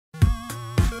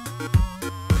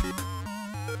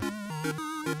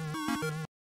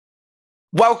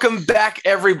Welcome back,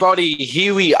 everybody.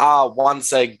 Here we are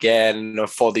once again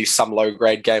for the Some Low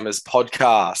Grade Gamers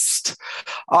podcast.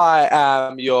 I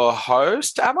am your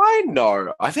host. Am I?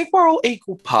 No. I think we're all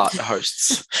equal part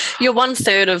hosts. You're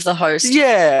 1/3 of the host.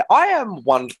 Yeah, I am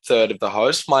 1/3 of the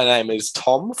host. My name is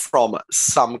Tom from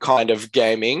Some Kind of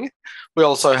Gaming. We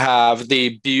also have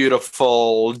the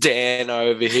beautiful Dan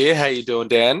over here. How you doing,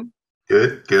 Dan?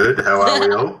 Good. How are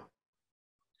we all?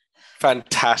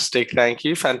 Fantastic, thank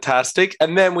you. Fantastic.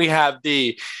 And then we have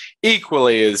the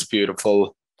equally as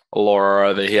beautiful Laura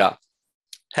over here.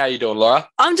 How you doing, Laura?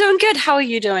 I'm doing good. How are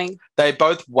you doing? They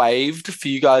both waved for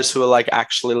you guys who are like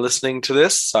actually listening to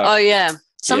this. So Oh yeah.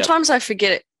 Sometimes I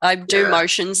forget it. I do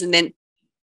motions and then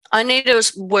I need to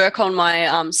work on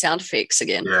my sound effects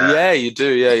again. Yeah, you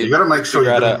do. Yeah, you got to make sure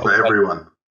you do it for everyone.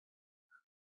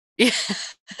 Yeah.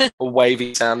 A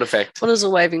wavy sound effect. What is a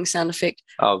waving sound effect?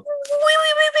 Oh.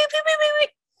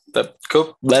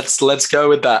 Cool. Let's go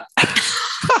with that.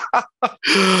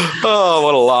 Oh,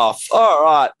 what a laugh. All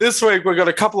right. This week we've got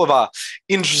a couple of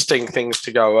interesting things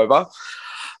to go over.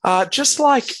 Just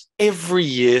like every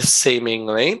year,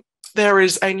 seemingly, there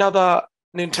is another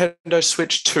Nintendo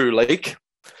Switch 2 leak.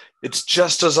 It's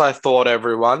just as I thought,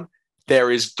 everyone.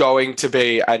 There is going to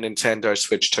be a Nintendo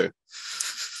Switch 2.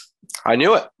 I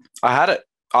knew it. I had it.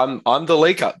 I'm the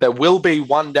leaker. There will be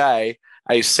one day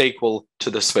a sequel to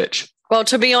the Switch. Well,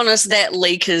 to be honest, that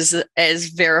leak is as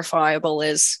verifiable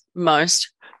as most.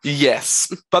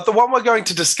 Yes, but the one we're going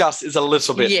to discuss is a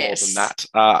little bit more than that.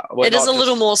 It is a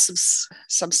little more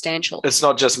substantial. It's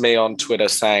not just me on Twitter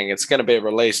saying it's going to be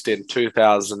released in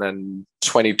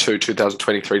 2022,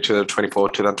 2023, 2024,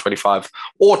 2025,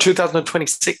 or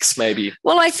 2026 maybe.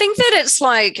 Well, I think that it's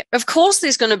like, of course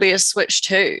there's going to be a Switch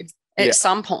 2 at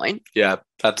some point. Yeah,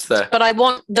 that's the... But I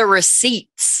want the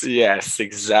receipts. Yes,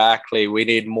 exactly. We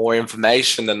need more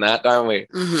information than that, don't we?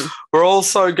 Mm-hmm. We're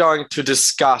also going to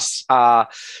discuss...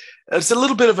 it's a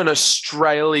little bit of an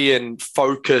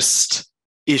Australian-focused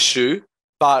issue,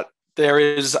 but there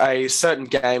is a certain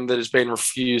game that has been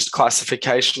refused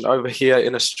classification over here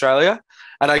in Australia.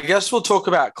 And I guess we'll talk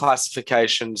about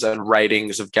classifications and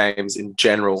ratings of games in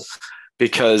general,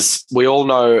 because we all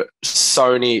know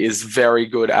Sony is very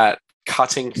good at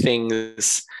cutting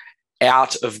things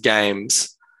out of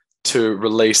games to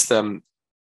release them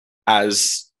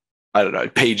as, I don't know,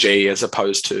 PG as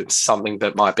opposed to something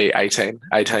that might be 18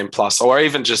 plus, or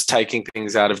even just taking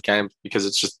things out of games because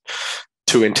it's just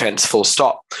too intense, full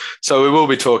stop. So we will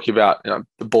be talking about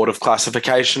the board of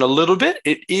classification a little bit.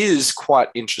 It is quite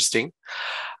interesting.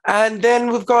 And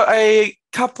then we've got a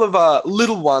couple of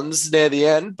little ones near the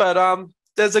end, but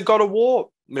there's a God of War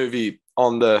movie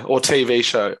or TV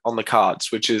show on the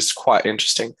cards, which is quite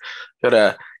interesting. Got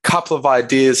a couple of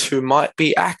ideas who might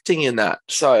be acting in that.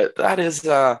 So that is,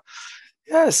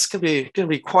 it's going to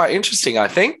be quite interesting, I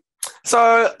think.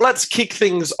 So let's kick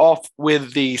things off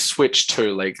with the Switch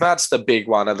 2 leak. That's the big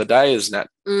one of the day, isn't it?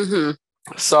 Mm-hmm.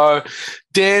 So,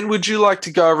 Dan, would you like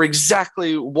to go over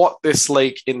exactly what this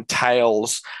leak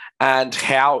entails and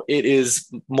how it is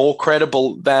more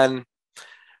credible than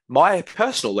my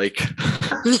personal leak?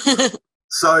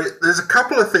 So there's a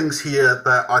couple of things here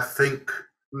that I think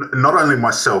not only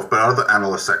myself, but other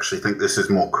analysts actually think this is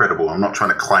more credible. I'm not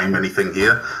trying to claim anything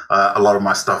here. A lot of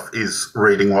my stuff is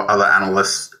reading what other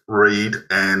analysts read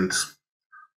and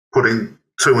putting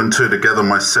two and two together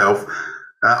myself.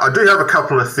 I do have a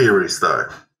couple of theories, though.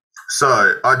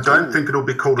 So I don't think it'll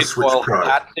be called a Switch Pro.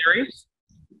 That theories?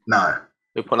 No.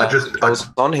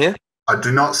 On here. I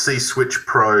do not see Switch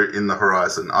Pro in the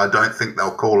horizon. I don't think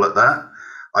they'll call it that.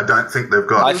 I don't think they've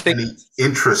got any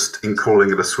interest in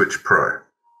calling it a Switch Pro.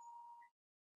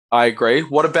 I agree.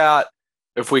 What about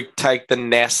if we take the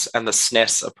NES and the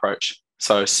SNES approach?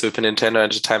 So Super Nintendo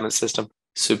Entertainment System,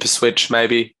 Super Switch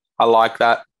maybe. I like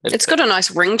that. It's got a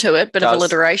nice ring to it, bit of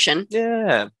alliteration.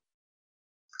 Yeah.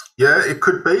 Yeah, it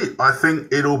could be. I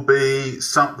think it'll be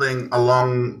something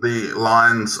along the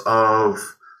lines of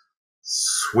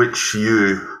Switch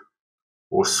U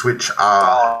or Switch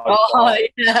R. Oh,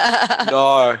 yeah.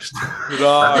 No.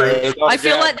 I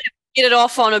feel like they get it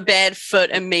off on a bad foot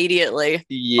immediately.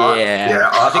 Yeah.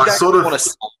 I think I sort of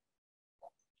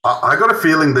I got a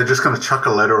feeling they're just going to chuck a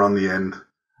letter on the end.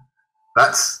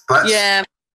 That's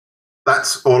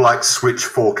or like Switch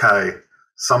 4K,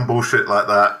 some bullshit like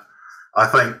that. I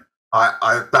think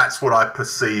I that's what I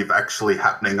perceive actually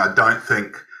happening. I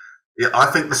think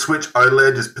the Switch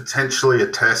OLED is potentially a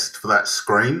test for that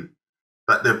screen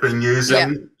that they've been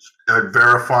using,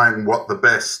 verifying what the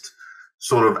best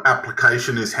sort of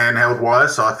application is handheld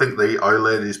wise. So I think the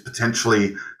OLED is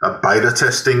potentially a beta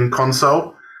testing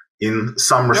console in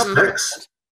some respects.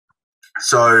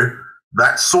 So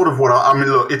that's sort of what I mean.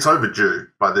 Look, it's overdue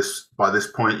by this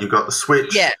point. You've got the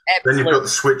Switch, Yeah, then absolutely. you've got the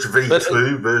Switch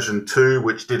V2 version 2,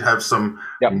 which did have some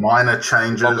minor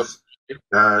changes.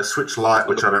 Switch Lite,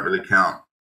 which I don't really count,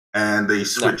 and the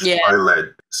Switch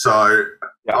OLED. So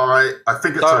I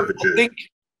think it's overdue. I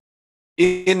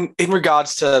think in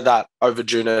regards to that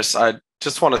overdueness, I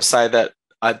just want to say that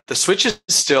the Switch is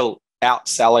still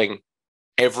outselling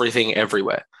everything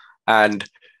everywhere, and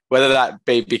whether that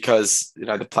be because the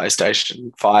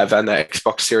PlayStation 5 and the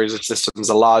Xbox Series of systems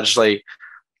are largely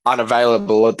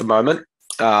unavailable at the moment.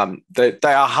 They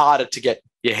are harder to get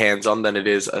your hands on than it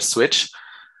is a Switch,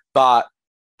 but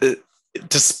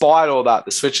despite all that,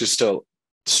 the Switch is still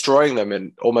destroying them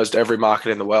in almost every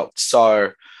market in the world.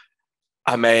 So,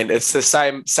 I mean, it's the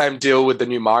same deal with the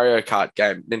new Mario Kart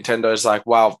game. Nintendo's like,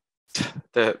 well,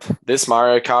 this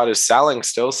Mario Kart is selling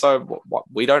still, so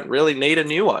we don't really need a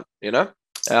new one,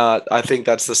 I think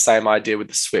that's the same idea with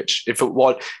the Switch. If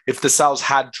the sales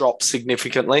had dropped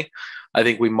significantly, I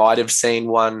think we might have seen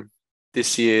one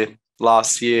this year,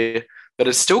 last year, but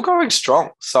it's still going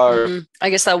strong. So I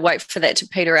guess they'll wait for that to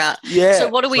peter out. Yeah. So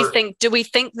what do we think? Do we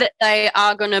think that they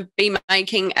are going to be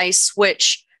making a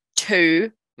Switch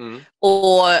 2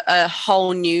 or a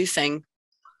whole new thing?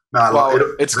 No,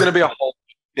 well, it's going to be a whole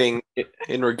thing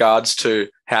in regards to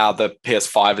how the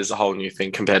PS5 is a whole new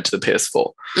thing compared to the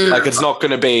PS4. Like, it's not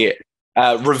going to be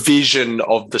a revision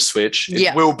of the Switch.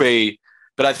 It will be,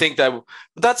 but I think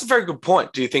that's a very good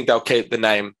point. Do you think they'll keep the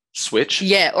name Switch?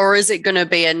 Yeah, or is it going to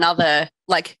be another,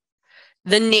 like,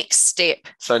 the next step?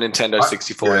 So Nintendo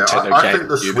 64, I think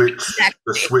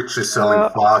the Switch is selling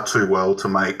far too well to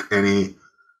make any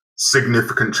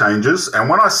significant changes. And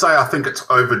when I say I think it's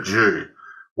overdue,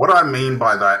 what I mean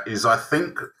by that is I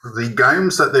think the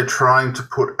games that they're trying to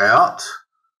put out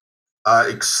are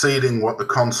exceeding what the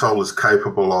console is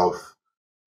capable of.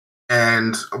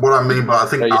 And what I mean by I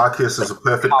think Arceus is a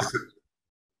perfect...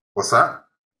 What's that?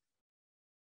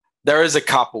 There is a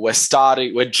couple. We're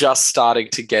just starting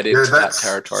to get into that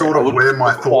territory. Sort of where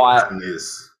my thought pattern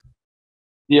is.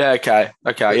 Yeah, okay.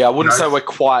 Yeah, I wouldn't say we're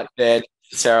quite there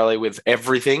necessarily with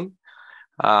everything.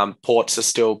 Ports are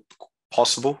still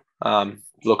possible.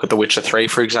 Look at The Witcher 3,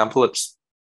 for example.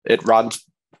 It runs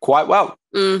quite well.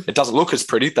 It doesn't look as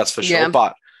pretty, that's for sure,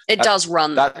 but it does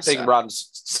run. That thing runs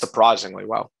surprisingly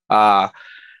well,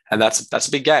 and that's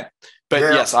a big game. But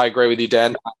yes, I agree with you,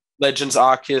 Dan. Legends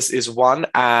Arceus is one,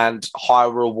 and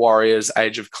Hyrule Warriors: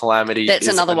 Age of Calamity is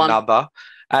another one.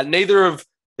 And neither of,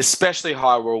 especially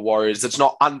Hyrule Warriors, it's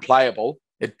not unplayable.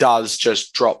 It does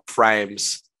just drop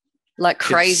frames like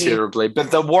crazy, considerably.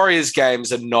 But the Warriors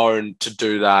games are known to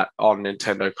do that on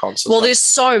Nintendo consoles. Well, there's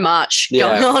so much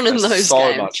going on in those games.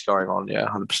 So much going on,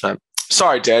 100%.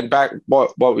 Sorry, Dan. Back.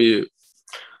 What were you?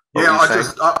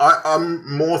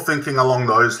 I'm more thinking along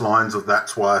those lines of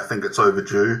that's why I think it's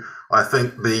overdue. I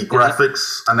think the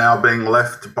graphics are now being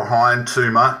left behind too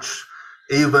much.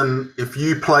 Even if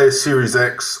you play a Series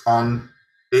X on,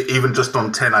 even just on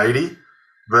 1080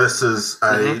 versus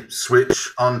a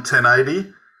Switch on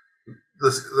 1080,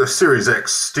 the Series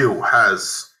X still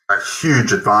has a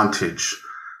huge advantage.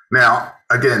 Now,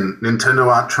 again, Nintendo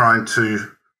aren't trying to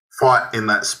fight in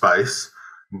that space,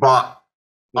 but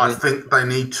I think they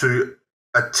need to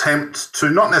attempt to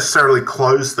not necessarily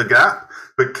close the gap,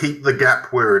 but keep the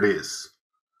gap where it is.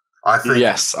 I think.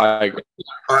 Yes, I agree.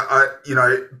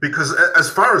 Because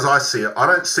as far as I see it, I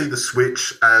don't see the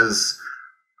Switch as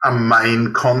a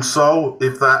main console,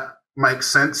 if that makes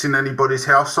sense in anybody's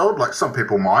household. Like, some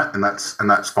people might, and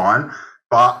that's fine.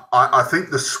 But I think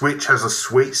the Switch has a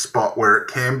sweet spot where it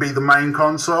can be the main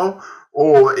console,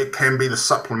 or it can be the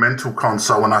supplemental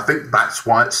console, and I think that's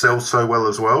why it sells so well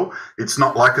as well. It's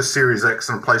not like a Series X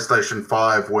and a PlayStation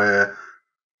 5 where,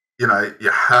 you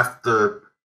have to,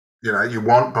 you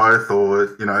want both, or,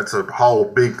 it's a whole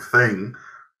big thing.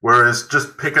 Whereas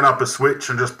just picking up a Switch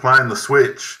and just playing the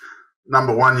Switch,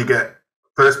 number one, you get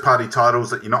first-party titles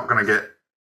that you're not going to get,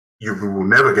 you will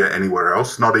never get anywhere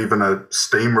else, not even a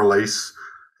Steam release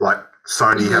like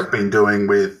Sony have been doing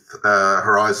with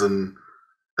Horizon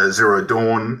Zero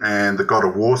Dawn and the God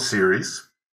of War series,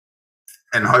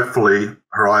 and hopefully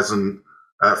Horizon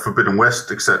Forbidden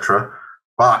West, etc.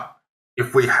 But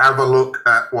if we have a look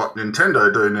at what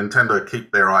Nintendo do, Nintendo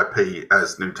keep their IP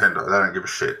as Nintendo. They don't give a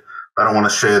shit. They don't want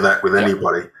to share that with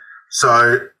anybody.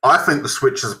 So I think the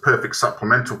Switch is a perfect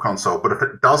supplemental console, but if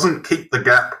it doesn't keep the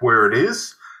gap where it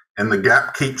is, and the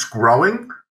gap keeps growing,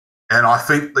 and I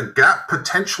think the gap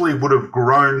potentially would have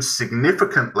grown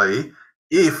significantly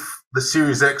if the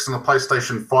Series X and the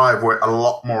PlayStation 5 were a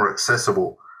lot more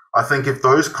accessible. I think if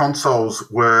those consoles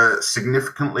were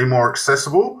significantly more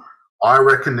accessible, I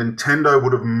reckon Nintendo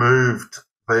would have moved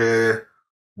their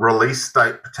release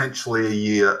date potentially a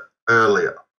year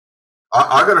earlier.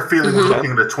 I got a feeling we're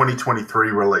looking at a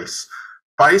 2023 release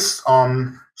based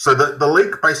on. So the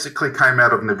leak basically came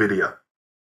out of NVIDIA.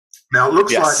 Now it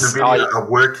looks like NVIDIA are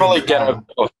working on.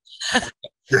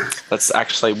 Yeah. That's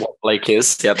actually what leak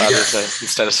is. Yeah, that is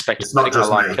instead of speculating. It's not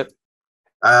just I like me. it.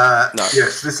 No.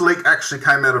 Yes, this leak actually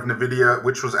came out of NVIDIA,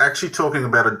 which was actually talking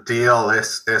about a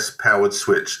DLSS-powered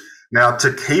Switch. Now,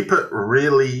 to keep it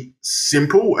really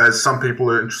simple, as some people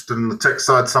are interested in the tech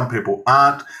side, some people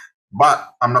aren't,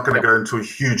 but I'm not going to go into a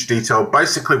huge detail.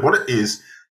 Basically, what it is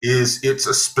it's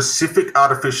a specific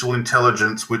artificial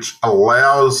intelligence which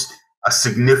allows a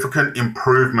significant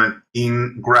improvement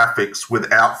in graphics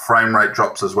without frame rate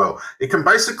drops as well. It can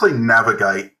basically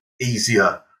navigate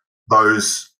easier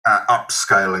those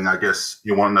upscaling, I guess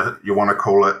you want to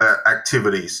call it,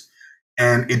 activities,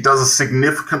 and it does a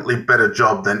significantly better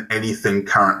job than anything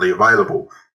currently available.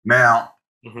 Now,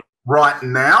 right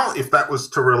now, if that was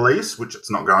to release, which it's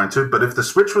not going to, but if the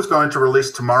Switch was going to release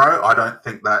tomorrow, I don't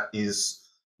think that is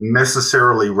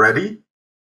necessarily ready.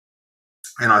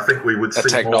 And I think we would see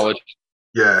technology.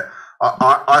 Yeah,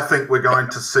 I think we're going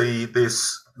to see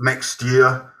this next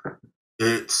year.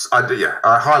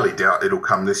 I highly doubt it'll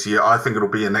come this year. I think it'll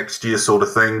be a next year sort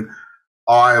of thing.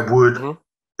 I would,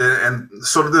 and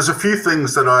sort of there's a few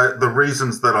things the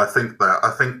reasons that I think that. I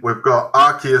think we've got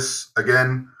Arceus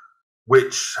again,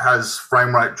 which has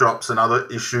frame rate drops and other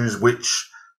issues, which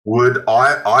would,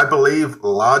 I believe,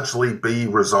 largely be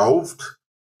resolved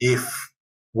if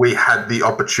we had the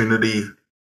opportunity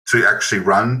to actually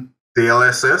run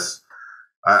DLSS.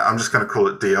 I'm just going to call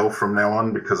it DL from now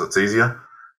on because it's easier.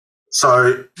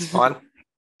 So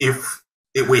if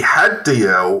we had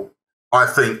DL, I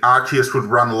think Arceus would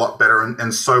run a lot better,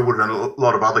 and so would a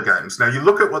lot of other games. Now, you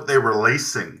look at what they're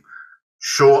releasing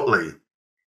shortly.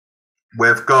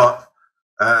 We've got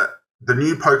the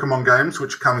new Pokemon games,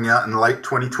 which are coming out in late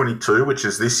 2022, which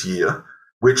is this year,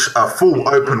 which are full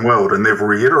open world, and they've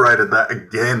reiterated that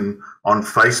again on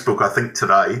Facebook, I think,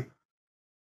 today.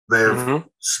 They've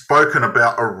spoken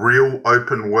about a real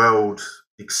open world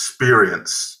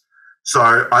experience. So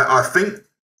I think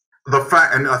the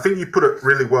fact, and I think you put it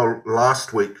really well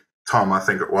last week, Tom, I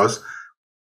think it was,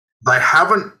 they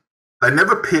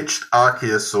never pitched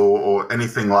Arceus or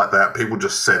anything like that. People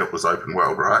just said it was open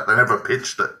world, right? They never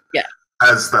pitched it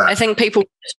as that. I think people were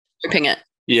hoping it.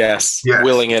 Yes,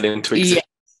 willing it into existence. Yeah.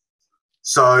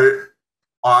 So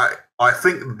I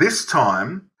think this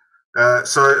time,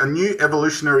 so a new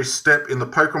evolutionary step in the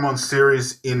Pokemon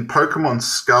series in Pokemon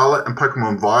Scarlet and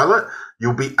Pokemon Violet,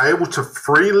 you'll be able to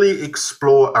freely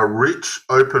explore a rich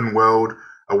open world,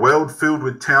 a world filled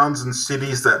with towns and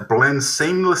cities that blend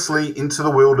seamlessly into the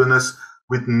wilderness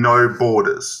with no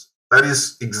borders. That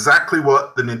is exactly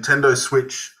what the Nintendo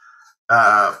Switch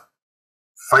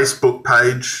Facebook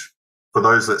page, for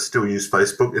those that still use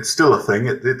Facebook, it's still a thing,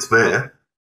 it's there.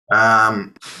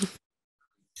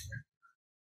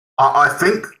 I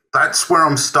think that's where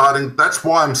I'm starting. That's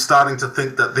why I'm starting to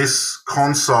think that this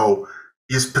console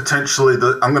is potentially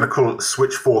I'm going to call it the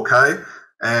Switch 4K.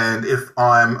 And if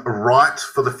I'm right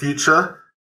for the future,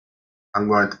 I'm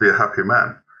going to be a happy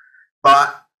man.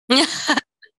 But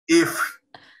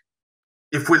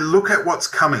if we look at what's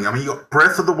coming, I mean, you got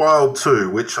Breath of the Wild 2,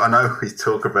 which I know we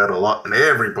talk about a lot, and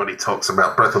everybody talks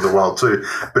about Breath of the Wild 2.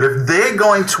 But if they're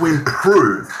going to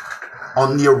improve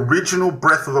on the original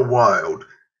Breath of the Wild,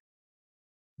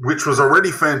 which was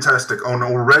already fantastic, on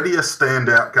already a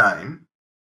standout game,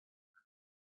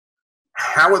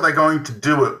 how are they going to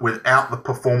do it without the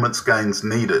performance gains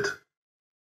needed?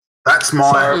 That's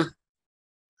my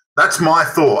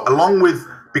thought. Along with,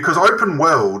 because open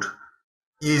world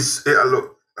is,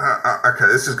 okay,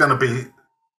 this is going to be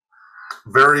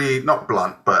very, not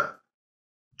blunt, but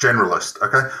generalist,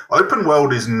 okay? Open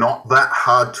world is not that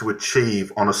hard to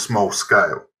achieve on a small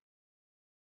scale.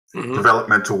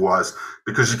 Developmental wise,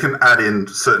 because you can add in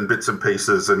certain bits and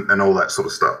pieces and all that sort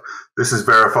of stuff. This is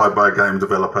verified by a game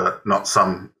developer, not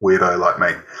some weirdo like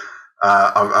me.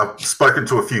 I've spoken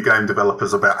to a few game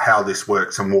developers about how this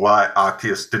works and why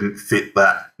Arceus didn't fit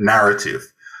that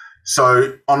narrative.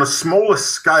 So on a smaller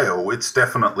scale, it's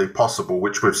definitely possible,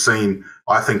 which we've seen,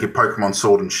 I think, in Pokemon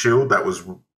Sword and Shield. That was,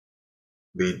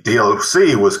 the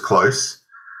DLC was close.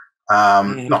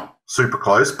 Not super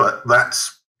close, but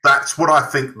that's what I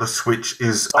think the Switch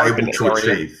is able to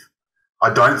achieve. I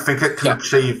don't think it can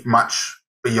achieve much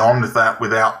beyond that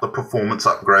without the performance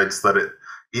upgrades that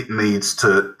it needs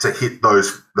to hit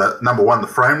those, number one, the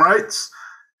frame rates,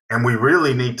 and we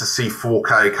really need to see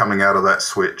 4K coming out of that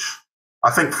Switch.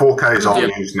 I think 4K is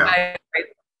overused now.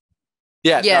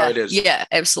 Yeah, no, it is. Yeah,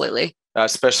 absolutely.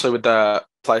 Especially with the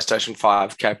PlayStation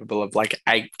 5 capable of like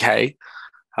 8K,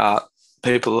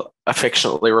 people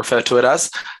affectionately refer to it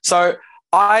as. So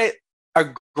I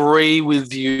agree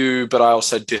with you, but I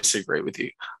also disagree with you.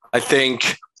 I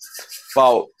think,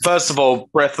 well, first of all,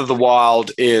 Breath of the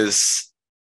Wild is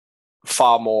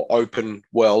far more open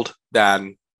world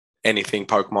than anything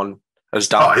Pokemon has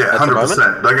done. Oh yeah,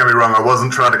 100%. Don't get me wrong, I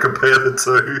wasn't trying to compare the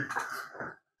two.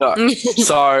 No.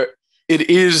 So it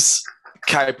is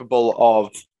capable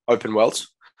of open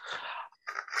worlds,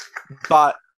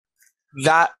 but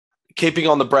that, keeping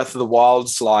on the Breath of the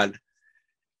Wild's line,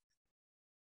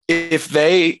 if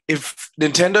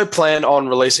Nintendo plan on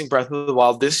releasing Breath of the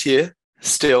Wild this year,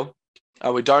 still,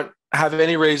 we don't have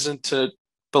any reason to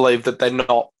believe that they're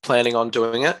not planning on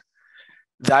doing it.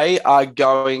 They are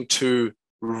going to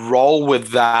roll with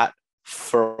that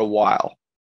for a while.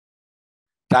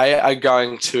 They are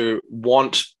going to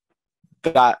want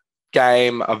that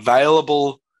game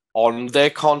available on their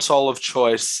console of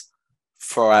choice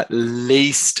for at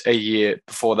least a year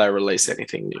before they release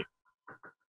anything new.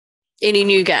 Any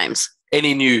new games?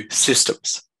 Any new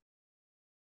systems.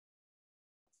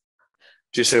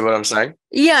 Do you see what I'm saying?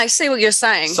 Yeah, I see what you're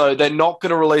saying. So they're not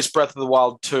going to release Breath of the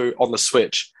Wild 2 on the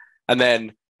Switch and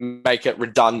then make it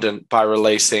redundant by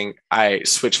releasing a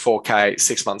Switch 4K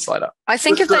 6 months later. I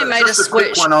think if they made a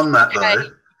Switch, one on that, though,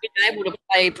 you'd be able to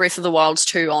play Breath of the Wild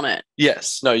 2 on it.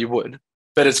 Yes, no, you would.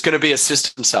 But it's going to be a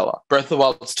system seller. Breath of the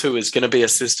Wild 2 is going to be a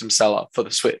system seller for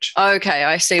the Switch. Okay,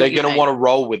 I see. They're going to want to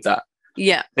roll with that.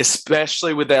 Yeah.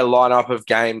 Especially with their lineup of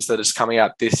games that is coming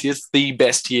out this year. It's the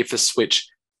best year for Switch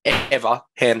ever,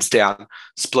 hands down.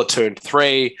 Splatoon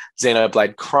 3,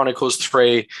 Xenoblade Chronicles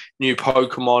 3, new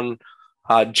Pokemon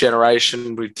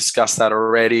generation. We've discussed that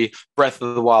already. Breath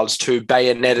of the Wild 2,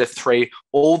 Bayonetta 3.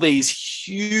 All these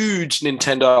huge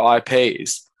Nintendo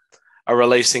IPs are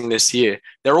releasing this year.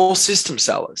 They're all system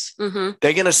sellers. Mm-hmm.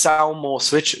 They're going to sell more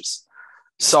Switches.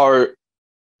 So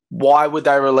why would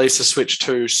they release a Switch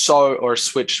 2 or a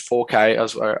Switch 4K,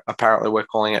 as apparently we're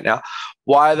calling it now?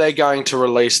 Why are they going to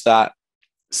release that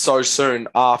so soon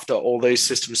after all these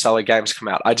system seller games come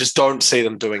out? I just don't see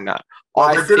them doing that.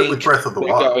 Well, they did it with Breath of the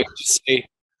Wild.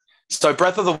 So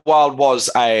Breath of the Wild was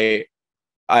a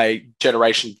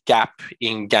generation gap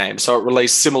in game. So it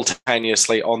released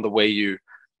simultaneously on the Wii U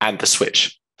and the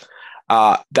Switch.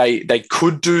 They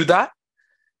could do that,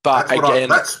 but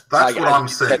that's what I'm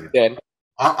saying. Dan,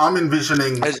 I'm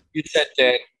envisioning, as you said,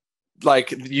 Dan,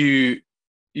 like you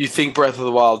think Breath of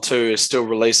the Wild 2 is still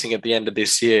releasing at the end of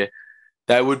this year.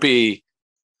 They would be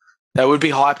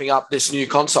hyping up this new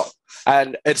console.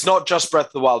 And it's not just Breath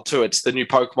of the Wild 2, it's the new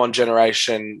Pokemon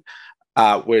generation,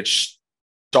 which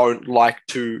don't like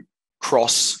to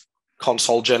cross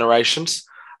console generations.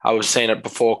 I was seeing it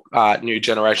before, new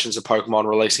generations of Pokemon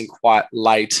releasing quite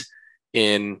late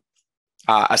in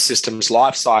a system's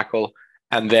life cycle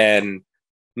and then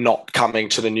not coming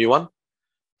to the new one.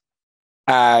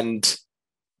 And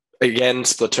again,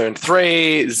 Splatoon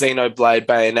 3, Xenoblade,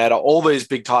 Bayonetta, all these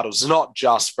big titles, not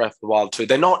just Breath of the Wild 2.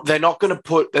 They're not going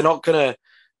to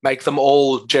make them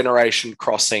all generation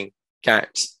crossing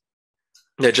games.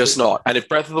 They're just not. And if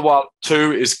Breath of the Wild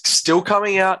 2 is still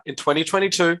coming out in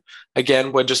 2022,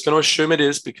 again, we're just going to assume it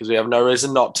is because we have no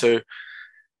reason not to.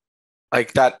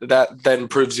 Like that then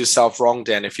proves yourself wrong,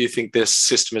 Dan, if you think this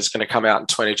system is going to come out in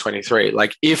 2023.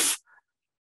 Like if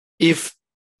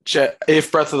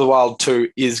Breath of the Wild 2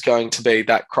 is going to be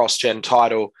that cross-gen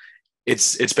title,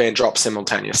 it's being dropped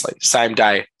simultaneously. Same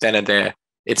day, then and there,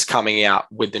 it's coming out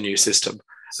with the new system.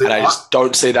 And I just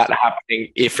don't see that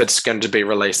happening if it's going to be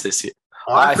released this year.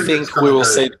 I think we will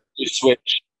see the new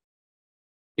Switch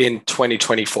in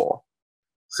 2024.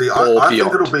 See, I think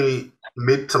it'll be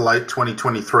mid to late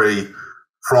 2023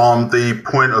 from the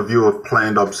point of view of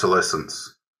planned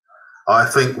obsolescence. I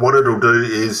think what it'll do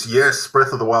is, yes,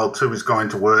 Breath of the Wild 2 is going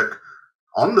to work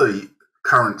on the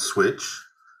current Switch,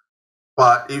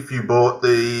 but if you bought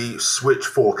the Switch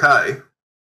 4K,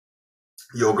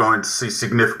 you're going to see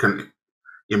significant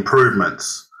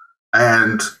improvements.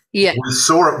 And we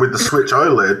saw it with the Switch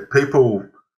OLED. People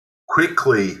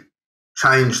quickly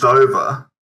changed over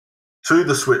to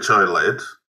the Switch OLED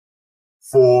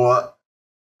for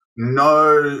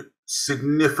no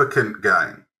significant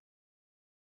gain.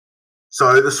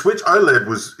 So the Switch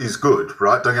OLED is good,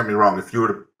 right? Don't get me wrong. If you were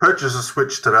to purchase a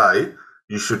Switch today,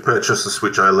 you should purchase the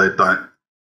Switch OLED.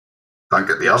 Don't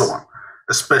get the other one,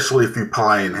 especially if you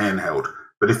play in handheld.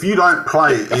 But if you don't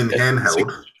play in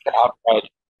handheld, upgrade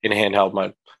in handheld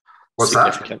mode. What's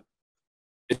that?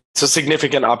 It's a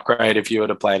significant upgrade if you were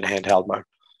to play in handheld mode.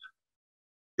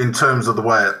 In terms of the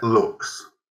way it looks.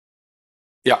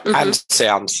 Yeah, and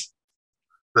sounds.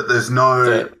 But there's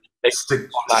no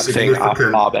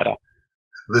significant. Far better.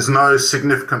 There's no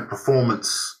significant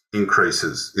performance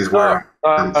increases. Is where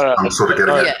I'm sort of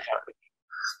getting at.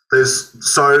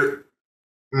 So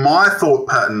my thought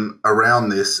pattern around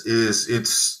this is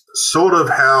it's sort of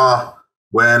how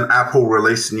when Apple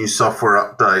release a new software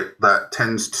update that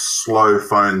tends to slow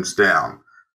phones down.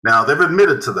 Now, they've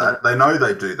admitted to that. They know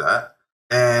they do that.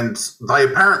 And they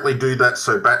apparently do that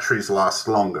so batteries last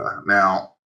longer.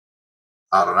 Now,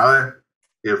 I don't know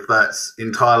if that's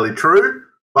entirely true,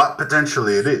 but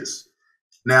potentially it is.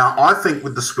 Now, I think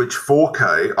with the Switch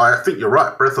 4K, I think you're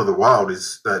right. Breath of the Wild 2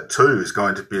 is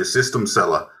going to be a system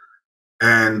seller.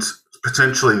 And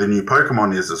potentially the new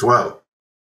Pokemon is as well.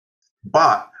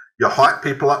 But you hype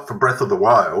people up for Breath of the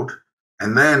Wild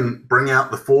and then bring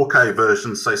out the 4K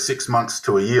version, say 6 months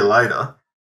to a year later.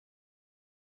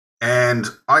 And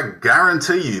I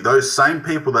guarantee you those same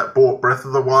people that bought Breath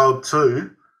of the Wild 2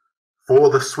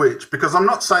 for the Switch, because I'm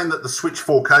not saying that the Switch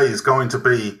 4K is going to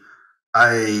be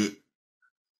a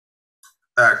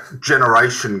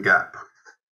generation gap,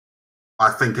 I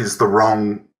think is the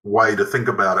wrong way to think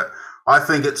about it. I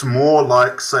think it's more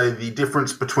like, say, the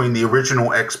difference between the original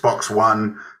Xbox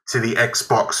One to the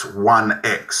Xbox One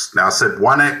X. Now, I said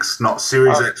One X, not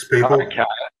Series X, people. Okay.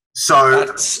 So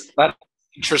that's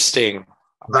interesting.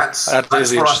 That's what I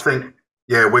think,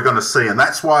 we're going to see. And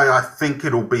that's why I think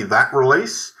it'll be that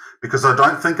release, because I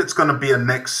don't think it's going to be a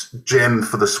next gen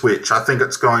for the Switch. I think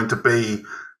it's going to be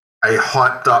a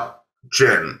hyped up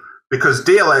gen, because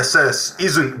DLSS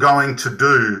isn't going to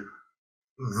do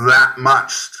that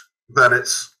much that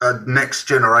it's a next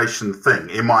generation thing,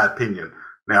 in my opinion.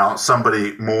 Now,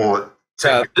 somebody more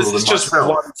technical this is than just myself.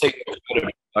 one thing.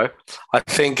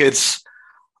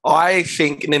 I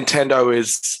think Nintendo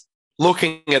is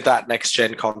looking at that next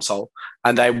gen console,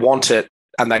 and they want it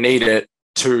and they need it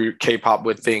to keep up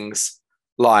with things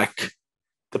like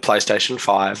the PlayStation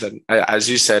 5, and as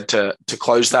you said, to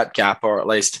close that gap, or at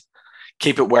least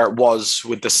keep it where it was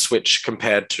with the Switch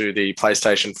compared to the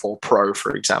PlayStation 4 Pro,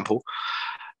 for example.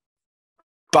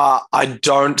 But I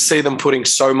don't see them putting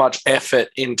so much effort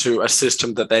into a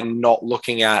system that they're not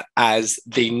looking at as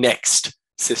the next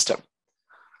system.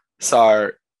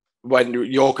 So when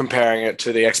you're comparing it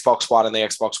to the Xbox One and the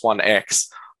Xbox One X,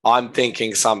 I'm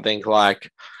thinking something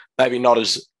like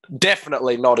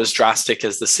definitely not as drastic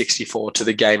as the 64 to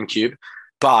the GameCube,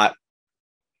 but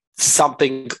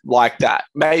something like that.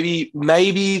 Maybe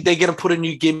they're going to put a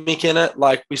new gimmick in it,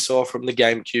 like we saw from the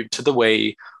GameCube to the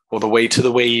Wii, or the Wii to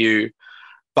the Wii U.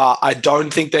 But I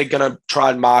don't think they're going to try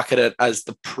and market it as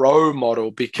the Pro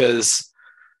model, because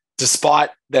despite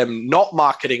them not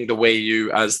marketing the Wii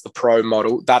U as the Pro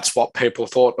model, that's what people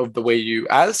thought of the Wii U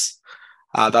as.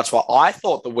 That's what I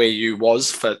thought the Wii U was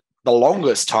for the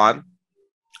longest time.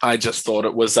 I just thought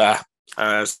it was an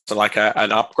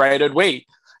upgraded Wii.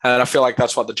 And I feel like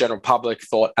that's what the general public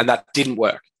thought, and that didn't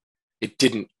work. It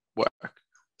didn't work.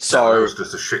 So it was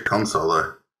just a shit console,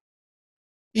 though.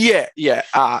 Yeah.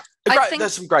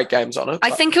 There's some great games on it.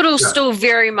 I think it'll still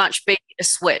very much be a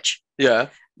Switch. Yeah.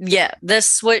 Yeah, the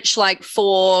Switch, like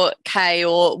 4K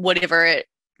or whatever it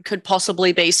could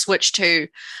possibly be, Switch 2.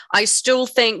 I still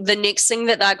think the next thing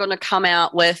that they're going to come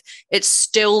out with, it's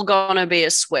still going to be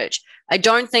a Switch. I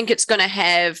don't think it's going to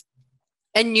have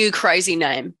a new crazy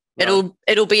name. No.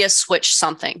 It'll be a Switch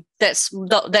something. That's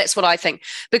what I think.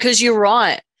 Because you're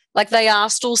right. Like, they are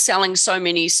still selling so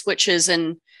many Switches,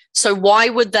 and so why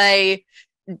would they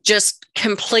just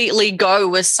completely go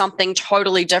with something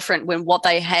totally different when what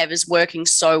they have is working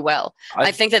so well?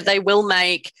 I think that they will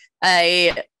make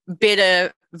a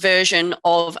better version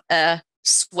of a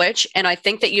Switch, and I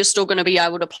think that you're still going to be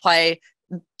able to play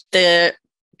the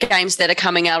games that are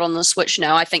coming out on the Switch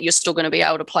now. I think you're still going to be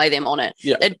able to play them on it.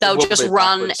 Yeah, they'll just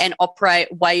run and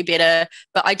operate way better,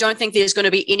 but I don't think there's going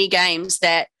to be any games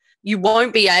that you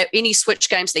won't be any Switch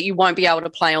games that you won't be able to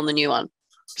play on the new one.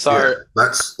 So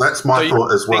that's my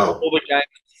thought as well. All the games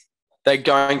they're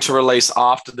going to release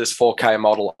after this 4K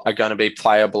model are going to be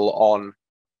playable on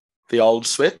the old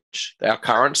Switch, our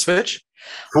current Switch?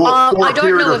 For I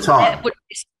don't know if time. that would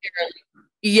necessarily.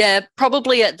 Yeah,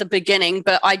 probably at the beginning,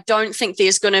 but I don't think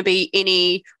there's going to be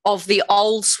any of the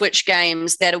old Switch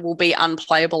games that it will be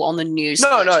unplayable on the new Switch.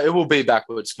 No, it will be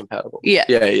backwards compatible. Yeah.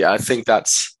 I think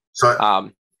that's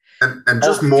so. And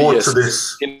just more to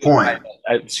this point,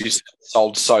 as you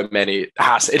sold so many,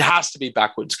 it has to be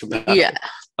backwards compatible. Yeah,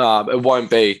 it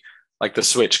won't be like the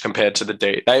Switch compared to the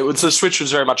D. The Switch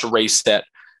was very much a reset,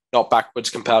 not backwards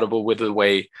compatible with the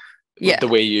Wii. the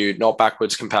Wii U, not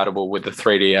backwards compatible with the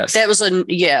 3DS. That was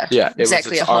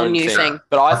exactly a whole new thing.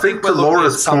 But I think to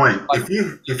Laura's point, if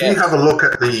you have a look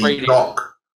at the dock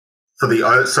for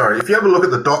the if you have a look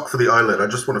at the dock for the OLED, I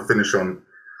just want to finish on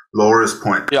Laura's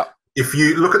point. Yeah. If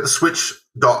you look at the Switch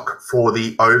dock for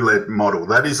the OLED model,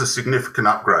 that is a significant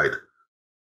upgrade.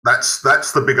 That's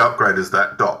the big upgrade, is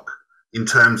that dock. In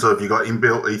terms of, you've got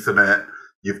inbuilt Ethernet,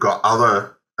 you've got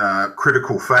other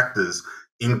critical factors,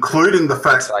 including the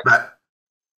fact that...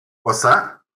 What's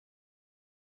that?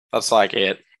 That's like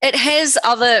it. It has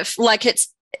other, like,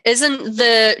 isn't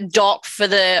the dock for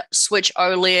the Switch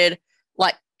OLED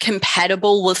like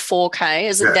compatible with 4K?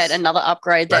 Isn't that another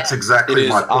upgrade? That's exactly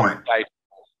my point.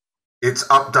 It's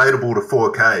updatable to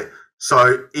 4K.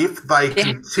 So if they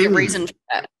continue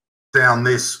down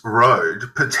this road,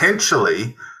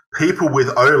 potentially people with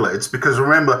OLEDs, because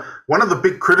remember, one of the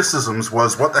big criticisms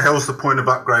was, what the hell's the point of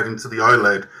upgrading to the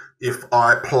OLED if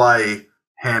I play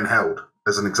handheld,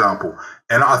 as an example?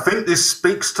 And I think this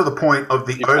speaks to the point of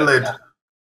the OLED.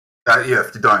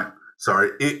 If you don't,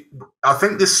 sorry. I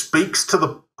think this speaks to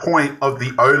the point of the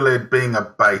OLED being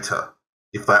a beta,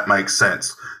 if that makes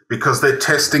sense, because they're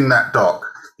testing that dock.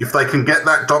 If they can get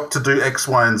that dock to do X,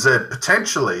 Y, and Z,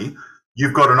 potentially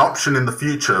you've got an option in the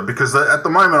future, because at the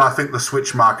moment I think the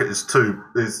Switch market is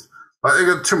they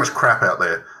got too much crap out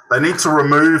there. They need to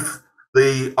remove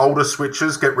the older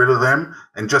Switches, get rid of them,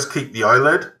 and just keep the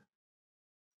OLED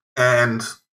and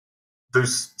do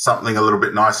something a little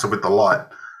bit nicer with the light.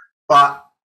 But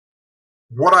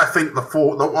what I think the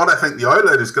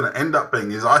OLED is going to end up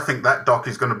being is, I think that dock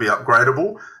is going to be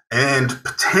upgradable, and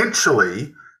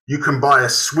potentially you can buy a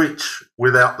Switch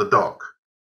without the dock.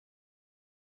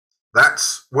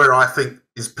 That's where I think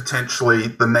is potentially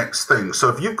the next thing. So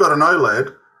if you've got an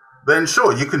OLED, then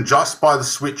sure, you can just buy the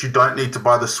Switch. You don't need to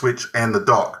buy the Switch and the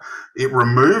dock. It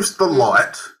removes the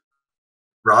light,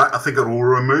 right? I think it will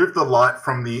remove the light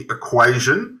from the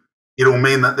equation. It'll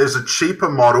mean that there's a cheaper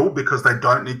model because they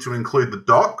don't need to include the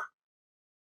dock.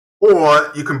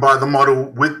 Or you can buy the model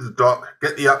with the dock,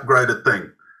 get the upgraded thing.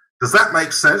 Does that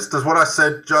make sense? Does what I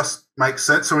said just make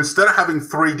sense? So instead of having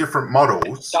 3 different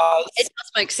models... It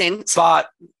does make sense. But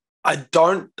I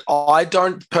don't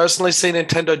personally see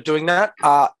Nintendo doing that.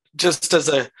 Just as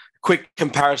a quick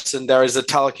comparison, there is a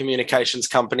telecommunications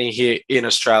company here in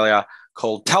Australia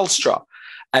called Telstra.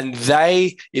 And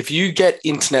if you get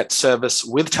internet service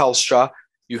with Telstra,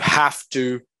 you have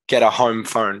to get a home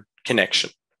phone connection,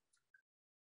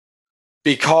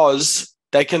 because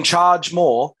they can charge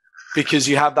more because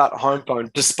you have that home phone,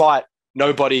 despite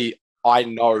nobody I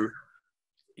know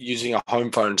using a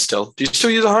home phone still. Do you still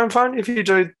use a home phone? If you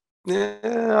do,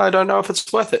 I don't know if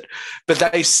it's worth it.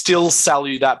 But they still sell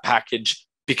you that package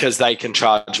because they can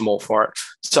charge more for it.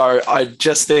 So I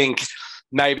just think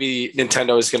maybe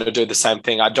Nintendo is going to do the same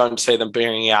thing. I don't see them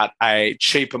bringing out a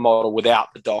cheaper model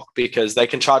without the dock, because they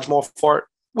can charge more for it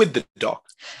with the dock.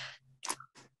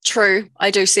 True.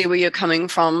 I do see where you're coming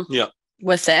from. Yeah.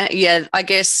 With that. Yeah, I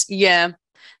guess, that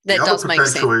does make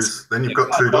sense. Is then you've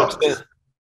got 2 docks.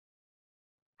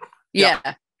 Yeah.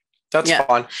 That's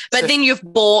fine. But then you've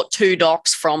bought 2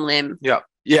 docks from them. Yeah.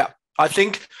 Yeah. I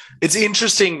think it's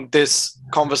interesting, this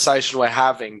conversation we're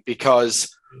having,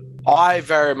 because I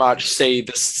very much see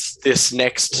this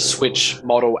next Switch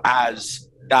model as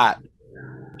that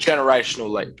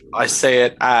generational leap. I see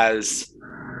it as,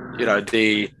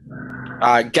 the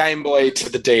Game Boy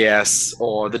to the DS,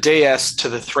 or the DS to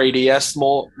the 3DS,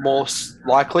 more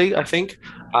likely, I think.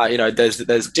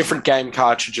 There's different game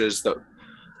cartridges that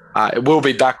it will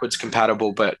be backwards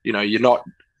compatible, but you're not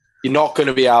going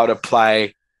to be able to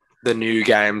play the new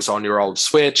games on your old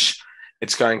Switch.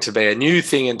 It's going to be a new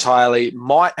thing entirely.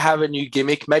 Might have a new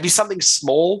gimmick, maybe something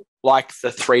small like the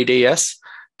 3DS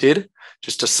did,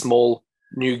 just a small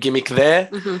new gimmick there.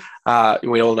 Mm-hmm.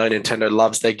 We all know Nintendo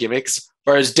loves their gimmicks.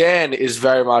 Whereas Dan is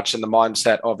very much in the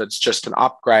mindset of, it's just an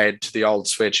upgrade to the old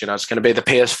Switch. It's going to be the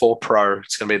PS4 Pro.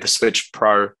 It's going to be the Switch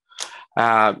Pro.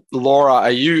 Laura,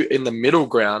 are you in the middle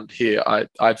ground here?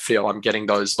 I feel I'm getting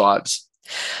those vibes.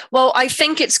 Well, I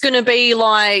think it's going to be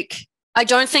I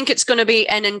don't think it's going to be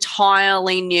an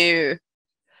entirely new.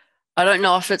 I don't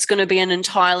know if it's going to be an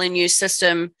entirely new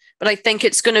system, but I think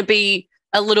it's going to be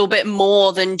a little bit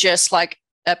more than just like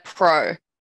a Pro.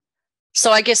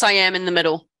 So I guess I am in the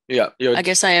middle. Yeah. I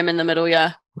guess I am in the middle,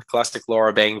 yeah. Classic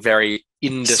Laura being very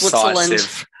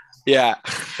indecisive. Yeah.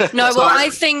 No, well, I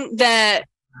think that,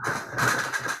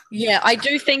 I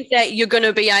do think that you're going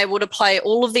to be able to play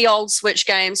all of the old Switch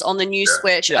games on the new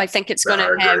Switch. Yeah. I think it's going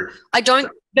to have,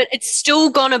 but it's still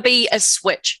going to be a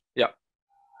Switch. Yeah.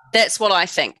 That's what I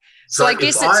think. So I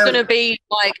guess it's going to be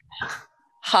like,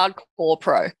 hardcore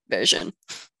pro version.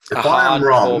 If I am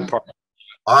wrong,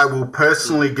 I will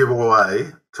personally give away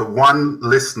to one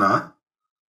listener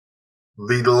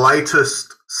the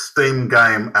latest Steam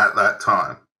game at that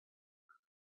time.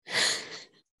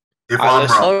 If I'm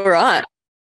wrong. All right.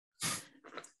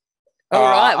 All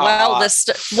right. Well,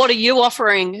 what are you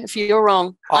offering if you're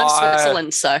wrong? I'm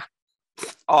Switzerland, so.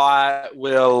 I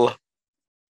will.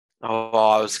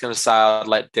 I was going to say I'd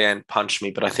let Dan punch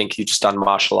me, but I think you've just done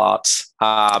martial arts.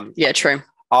 Yeah, true.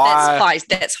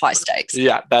 That's high stakes.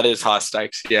 Yeah, that is high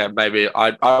stakes. Yeah, maybe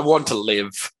I want to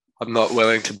live. I'm not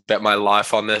willing to bet my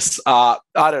life on this. I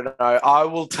don't know. I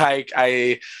will take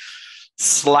a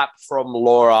slap from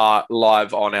Laura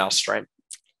live on our stream.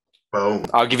 Boom.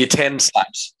 I'll give you 10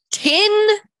 slaps.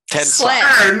 10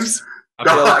 slaps?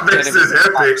 This is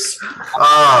epic.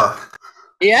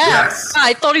 Yeah. Yes.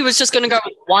 I thought he was just going to go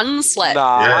with one slap.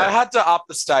 Nah, yeah. I had to up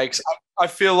the stakes. I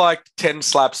feel like 10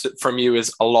 slaps from you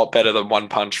is a lot better than one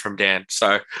punch from Dan.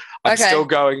 So I'm still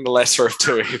going the lesser of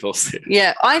two evils here.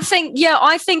 Yeah, I think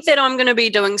that I'm going to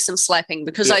be doing some slapping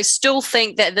because I still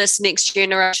think that this next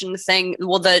generation thing,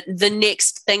 well, the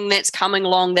next thing that's coming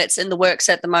along that's in the works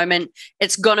at the moment,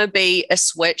 it's going to be a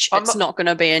Switch. It's not going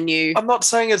to be a new. I'm not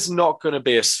saying it's not going to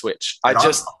be a Switch. They're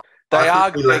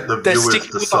sticking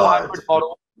with the hybrid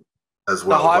model. As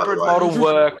well, the hybrid model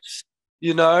works,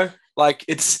 like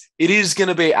it is going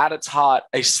to be at its heart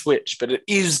a Switch, but it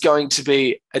is going to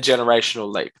be a generational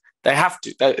leap. They have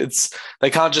to. They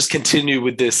can't just continue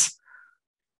with this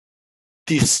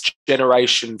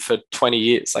generation for 20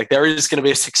 years. Like there is going to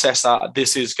be a successor.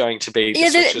 This is going to be the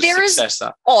Switch's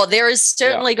successor. There is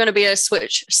certainly going to be a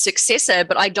Switch successor,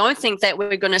 but I don't think that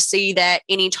we're going to see that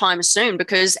anytime soon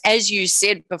because, as you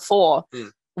said before,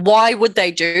 why would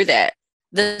they do that?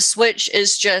 The Switch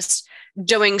is just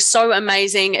doing so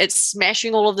amazing. It's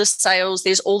smashing all of the sales.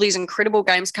 There's all these incredible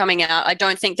games coming out. I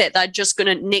don't think that they're just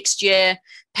going to next year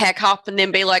pack up and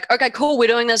then be like, okay, cool, we're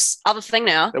doing this other thing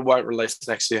now. It won't release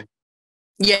next year.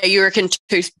 Yeah, you reckon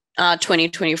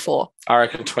 2024? I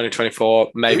reckon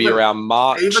 2024, maybe around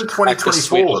March. Even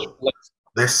 2024.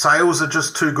 Their sales are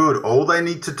just too good. All they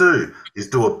need to do is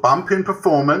do a bump in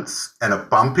performance and a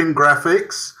bump in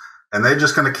graphics, and they're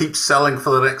just going to keep selling for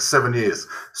the next 7 years.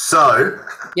 So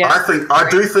I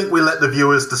do think we let the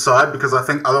viewers decide because I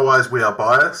think otherwise we are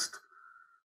biased.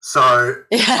 So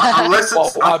unless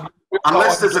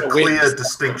there's a clear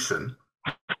distinction,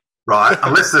 right?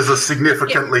 Unless there's a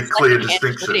significantly clear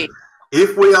distinction.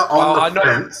 If we are on the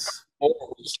fence,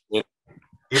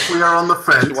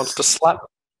 he wants to slap.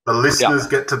 The listeners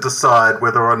get to decide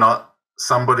whether or not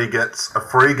somebody gets a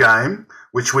free game,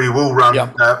 which we will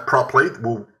run properly.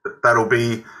 That'll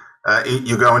be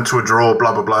you go into a draw,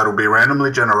 blah blah blah. It'll be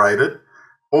randomly generated,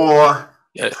 or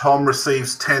Tom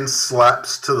receives 10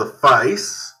 slaps to the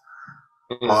face.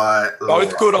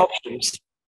 Both good options.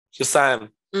 Just saying.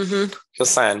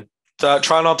 Just saying. So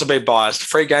try not to be biased.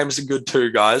 Free games are good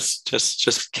too, guys.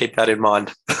 Just keep that in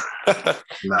mind. No.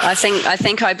 I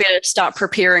think I better start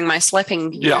preparing my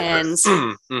slapping hands.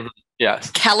 Yeah.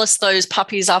 Callus those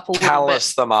puppies up a little bit.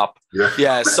 Callus them up.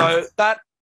 Yeah. So that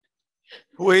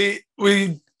we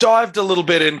dived a little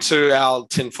bit into our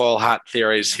tinfoil hat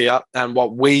theories here and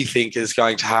what we think is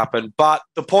going to happen. But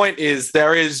the point is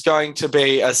there is going to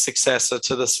be a successor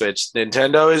to the Switch.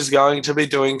 Nintendo is going to be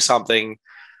doing something.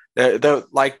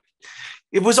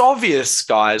 It was obvious,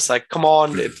 guys. Like, come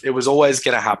on, it was always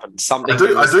going to happen. Something. I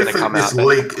do think this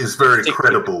leak is very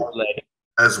credible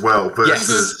as well.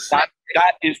 Versus that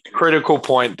is the critical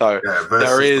point, though. Yeah,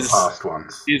 versus the past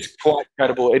ones. Is quite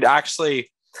credible. It actually.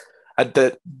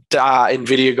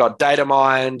 NVIDIA got data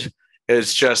mined.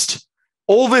 It's just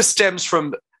all this stems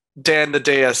from Dan the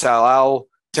DSLL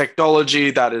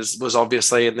technology that was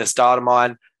obviously in this data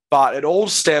mine, but it all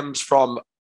stems from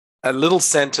a little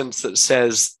sentence that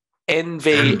says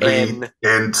NVN2.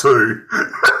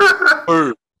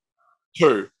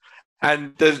 two.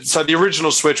 And so the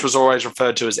original Switch was always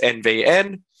referred to as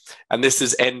NVN, and this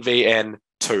is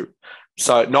NVN2.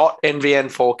 So not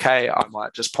NVN 4K, I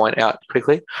might just point out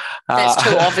quickly. That's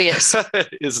too obvious.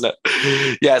 Isn't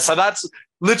it? Yeah, so that's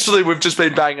literally, we've just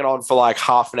been banging on for like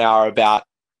half an hour about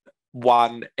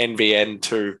one NVN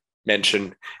to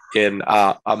mention in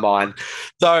a mine.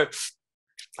 So,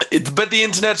 but the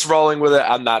internet's rolling with it,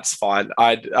 and that's fine.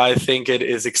 I think it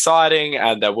is exciting,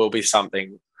 and there will be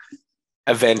something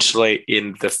eventually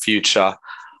in the future.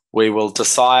 We will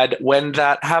decide when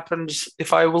that happens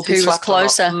if I will be who was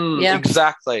closer. Yeah,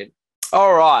 exactly.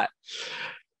 All right.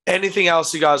 Anything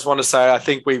else you guys want to say? I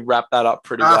think we wrapped that up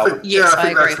pretty well. I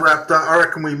think that's wrapped up. I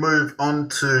reckon we move on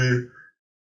to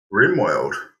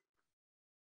Rimworld.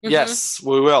 Yes,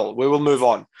 we will. We will move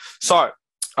on. So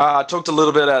I talked a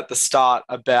little bit at the start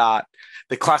about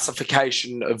the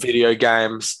classification of video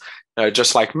games.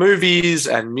 Just like movies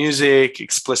and music,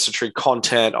 explicitory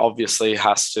content obviously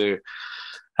has to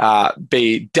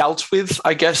be dealt with,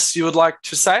 I guess you would like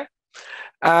to say.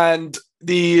 And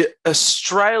the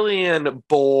Australian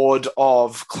Board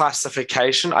of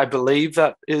Classification, I believe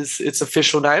that is its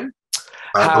official name.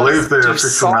 I believe their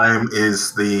official name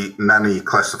is the nanny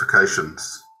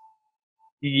classifications.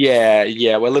 Yeah,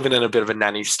 we're living in a bit of a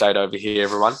nanny state over here,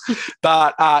 everyone.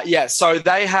 But so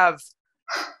they have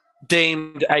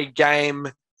deemed a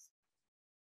game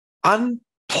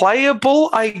unplayable,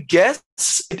 I guess.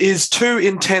 It is too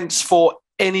intense for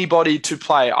anybody to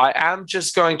play. I am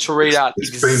just going to read out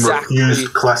exactly been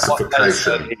refused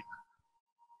classification.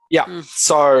 Yeah.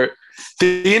 So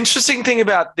the interesting thing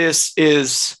about this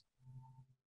is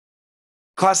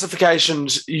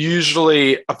classifications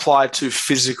usually apply to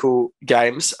physical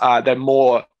games. They're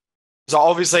more, so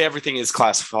obviously everything is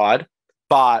classified,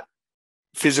 but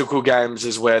physical games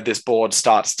is where this board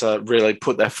starts to really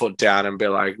put their foot down and be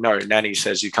like, no, Nanny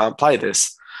says you can't play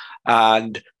this.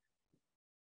 And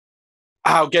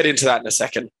I'll get into that in a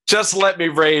second. Just let me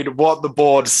read what the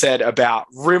board said about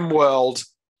Rimworld,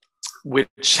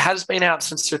 which has been out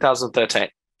since 2013.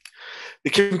 The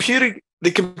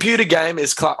computer game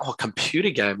is computer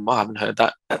game. I haven't heard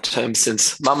that term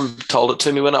since Mum told it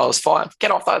to me when I was 5. Get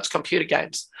off those computer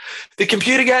games. The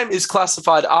computer game is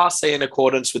classified RC in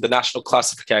accordance with the National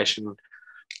Classification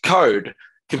Code,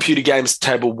 Computer Games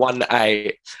Table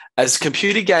 1A, as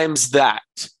computer games that,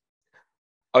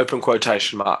 open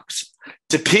quotation marks,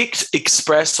 depict,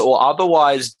 express, or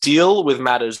otherwise deal with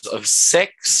matters of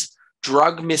sex,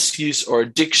 drug misuse or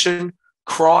addiction,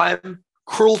 crime,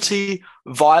 cruelty,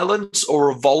 violence, or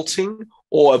revolting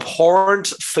or abhorrent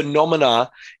phenomena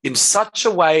in such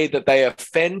a way that they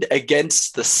offend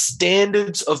against the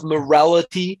standards of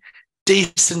morality,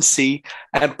 decency,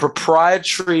 and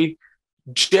propriety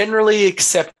generally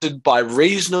accepted by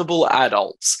reasonable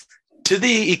adults, to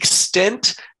the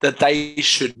extent that they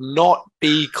should not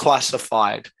be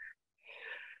classified.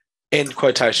 End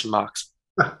quotation marks.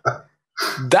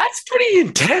 That's pretty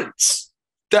intense.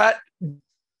 That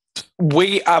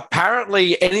we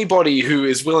apparently, anybody who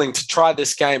is willing to try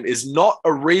this game is not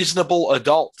a reasonable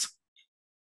adult.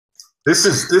 This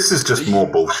is just more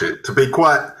bullshit. To be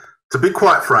quite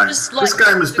frank, this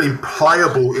game has been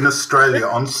playable in Australia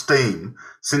on Steam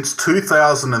since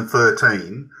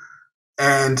 2013,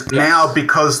 and now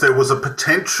because there was a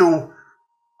potential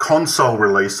console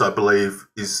release, I believe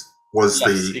was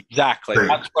exactly thing.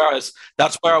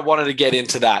 That's where I wanted to get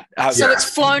into that. So it's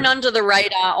flown under the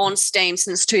radar on Steam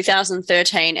since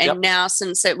 2013, and now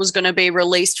since it was going to be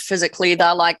released physically,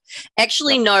 they're like,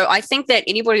 actually, no, I think that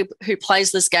anybody who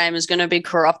plays this game is going to be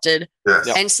corrupted,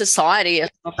 and society is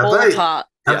going to fall apart.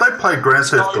 Have they played Grand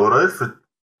Theft Auto, for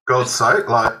God's sake?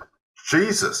 Like,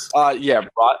 Jesus. Yeah,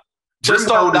 right. Just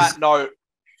on that note,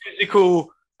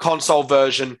 physical console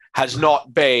version has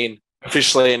not been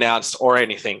officially announced or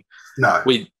anything. No.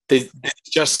 It's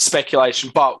just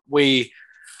speculation, but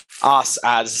us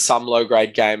as some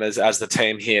low-grade gamers, as the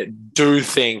team here, do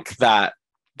think that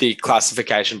the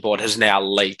classification board has now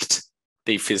leaked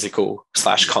the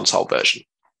physical/console version.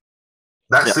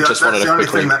 That's the only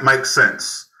thing that makes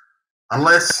sense.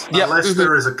 Unless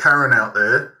there is a Karen out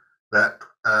there that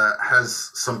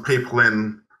has some people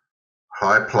in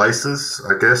high places,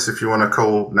 I guess, if you want to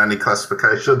call nanny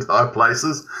classifications high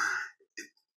places.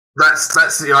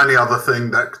 That's the only other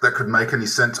thing that could make any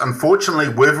sense. Unfortunately,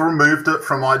 we've removed it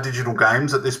from iDigital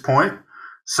Games at this point.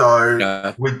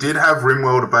 So we did have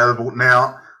Rimworld available.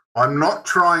 Now, I'm not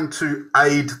trying to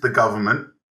aid the government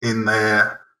in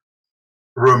their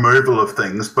removal of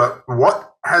things, but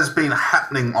what has been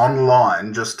happening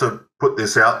online, just to put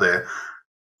this out there,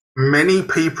 many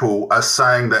people are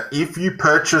saying that if you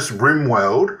purchase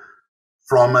Rimworld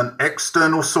from an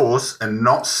external source and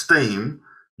not Steam,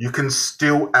 you can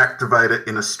still activate it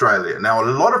in Australia. Now, a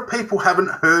lot of people haven't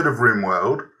heard of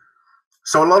Rimworld,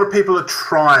 so a lot of people are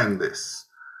trying this.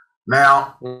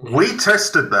 Now, we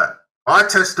tested that. I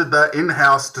tested that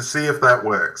in-house to see if that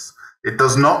works. It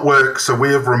does not work, so we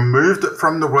have removed it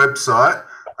from the website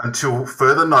until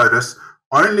further notice,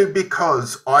 only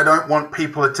because I don't want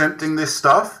people attempting this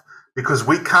stuff, because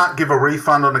we can't give a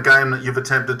refund on a game that you've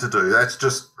attempted to do. That's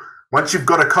just, once you've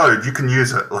got a code, you can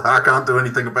use it. I can't do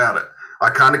anything about it. I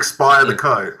can't expire the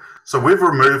code. So we've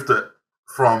removed it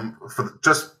for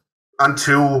just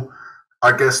until,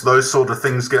 I guess, those sort of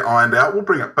things get ironed out. We'll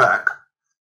bring it back.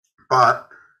 But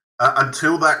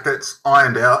until that gets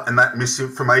ironed out and that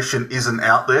misinformation isn't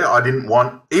out there, I didn't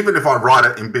want, even if I write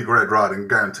it in big red writing,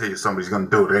 guarantee you somebody's going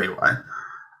to do it anyway,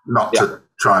 not to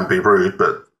try and be rude,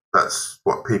 but that's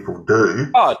what people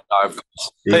do. Oh, no, of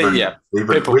course.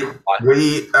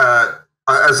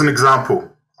 As an example,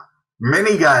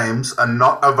 many games are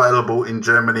not available in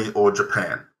Germany or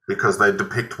Japan because they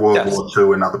depict World War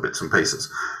II and other bits and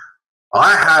pieces.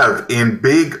 I have in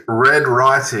big red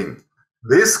writing,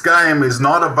 this game is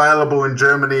not available in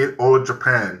Germany or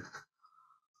Japan.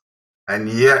 And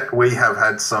yet we have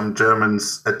had some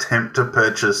Germans attempt to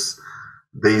purchase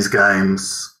these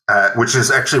games, which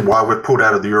is actually why we've pulled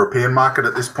out of the European market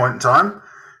at this point in time.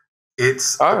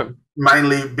 It's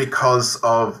mainly because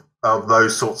of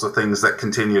those sorts of things that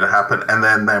continue to happen, and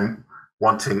then them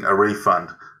wanting a refund.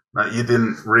 Now, you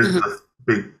didn't read the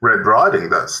big red writing.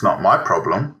 That's not my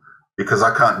problem, because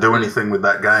I can't do anything with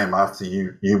that game. After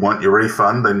you want your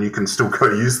refund, then you can still go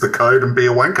use the code and be a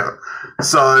wanker.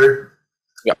 So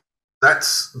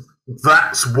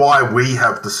that's why we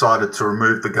have decided to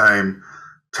remove the game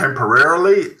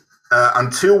temporarily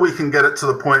until we can get it to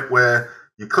the point where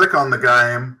you click on the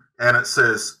game and it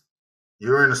says,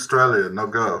 you're in Australia, no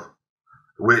go,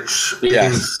 which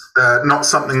is not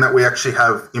something that we actually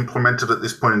have implemented at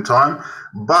this point in time,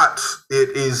 but it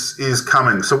is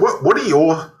coming. So what are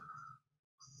your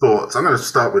thoughts? I'm going to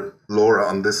start with Laura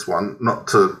on this one, not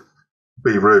to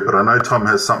be rude, but I know Tom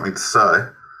has something to say.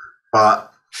 But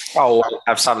I'll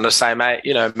have something to say, mate.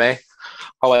 You know me.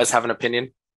 Always have an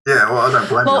opinion. Yeah, well, I don't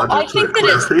blame you. I think that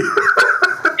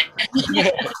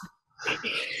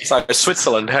it's... So,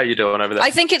 Switzerland, how are you doing over there?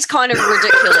 I think it's kind of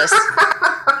ridiculous.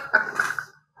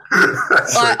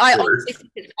 I honestly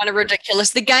think it's kind of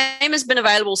ridiculous. The game has been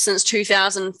available since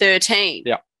 2013.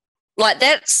 Yeah. Like,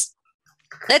 that's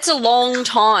a long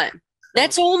time.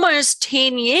 That's almost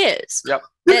 10 years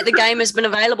that the game has been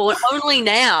available. And only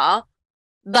now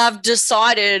they've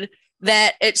decided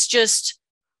that it's just,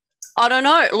 I don't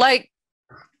know, like,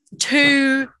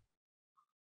 too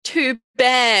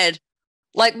bad.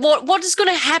 Like, what is going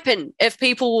to happen if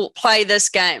people play this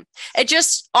game?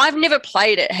 I've never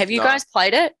played it. Have you guys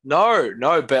played it? No,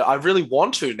 but I really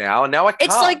want to now, and now I can't.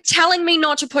 It's like telling me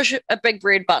not to push a big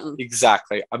red button.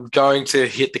 Exactly. I'm going to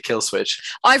hit the kill switch.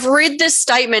 I've read this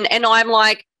statement, and I'm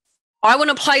like, I want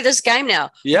to play this game now.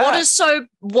 Yeah.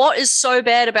 What is so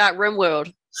bad about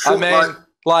Rimworld? I mean,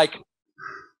 like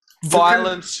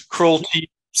violence, cruelty,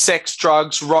 sex,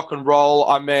 drugs, rock and roll.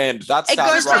 I mean, that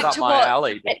sounds right up my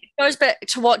alley. It goes back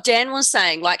to what Dan was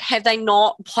saying. Like, have they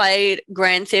not played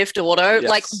Grand Theft Auto? Yes.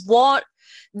 Like, what?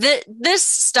 This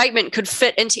statement could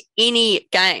fit into any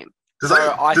game. Do they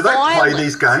play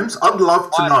these games? I'd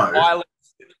love to know.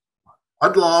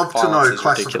 I'd love to know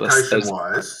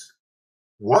classification-wise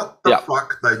what the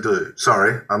fuck they do.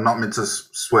 Sorry, I'm not meant to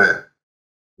swear.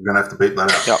 I'm going to have to beat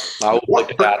that out. Yep, I'll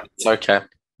look at that. It's okay.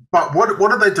 But what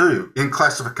do they do in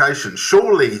classification?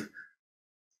 Surely,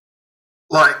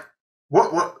 like,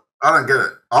 what? I don't get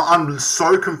it. I'm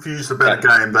so confused about a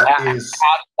game that is...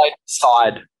 How do they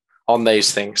decide on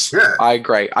these things? Yeah. I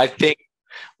agree. I think,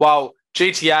 well,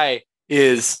 GTA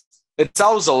it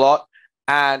sells a lot,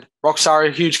 and Rockstar are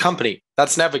a huge company.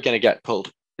 That's never going to get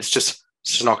pulled. It's just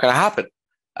not going to happen.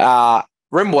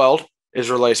 Rimworld is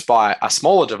released by a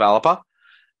smaller developer,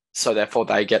 so therefore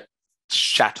they get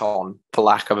shat on, for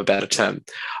lack of a better term.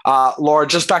 Laura,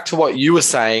 just back to what you were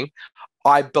saying,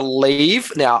 I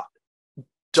believe, now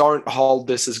don't hold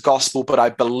this as gospel, but I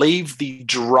believe the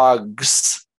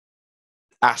drugs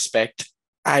aspect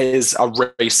is a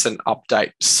recent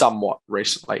update, somewhat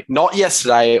recently. Not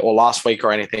yesterday or last week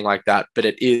or anything like that, but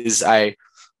it is a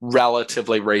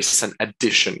relatively recent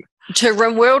addition. To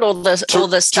Rimworld or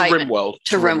the statement?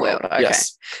 To Rimworld. Okay.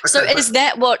 Yes. So is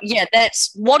that what? Yeah,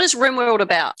 what is Rimworld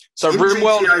about? So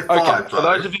Rimworld. Okay. For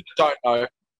those of you that don't know,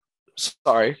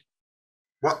 sorry.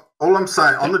 What? All I'm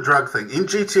saying on the drug thing in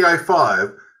GTA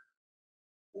 5.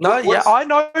 No, I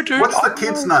know, dude. What's the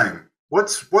kid's name?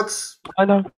 What's? I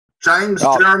know. James,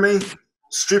 Jeremy,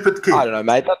 stupid kid. I don't know,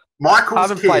 mate.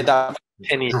 Michael's kid played that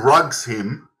any drugs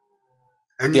him,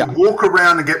 and you walk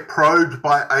around and get probed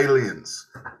by aliens.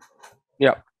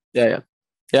 Yeah.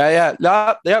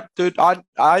 No, dude.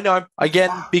 I know. Again,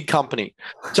 big company.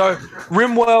 So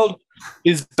Rimworld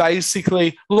is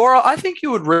basically, Laura, I think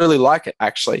you would really like it,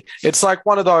 actually. It's like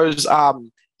one of those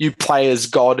you play as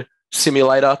God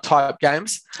simulator type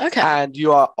games. Okay. And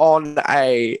you are on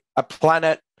a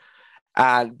planet,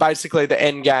 and basically the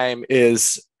end game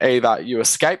is either you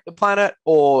escape the planet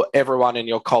or everyone in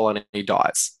your colony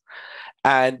dies.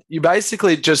 And you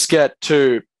basically just get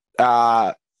to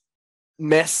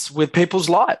mess with people's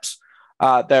lives.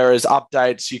 There is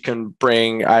updates. You can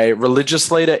bring a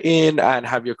religious leader in and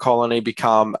have your colony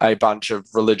become a bunch of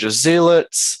religious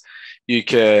zealots. You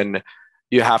can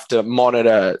You have to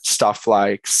monitor stuff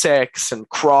like sex and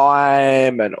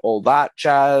crime and all that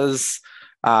jazz.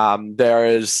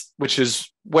 Which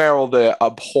is where all the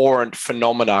abhorrent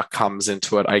phenomena comes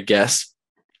into it, I guess.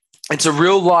 It's a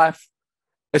real life,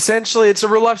 essentially, it's a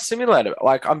real life simulator.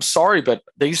 Like, I'm sorry, but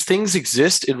these things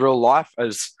exist in real life.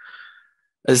 As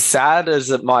sad as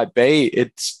it might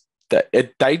be,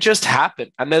 they just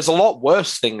happen. And there's a lot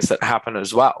worse things that happen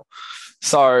as well.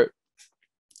 So,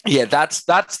 yeah, that's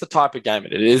the type of game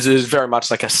it is. It is very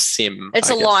much like a sim. It's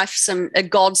a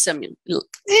god sim.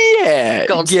 Yeah,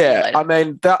 God yeah. simulator. I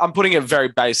mean, I'm putting it very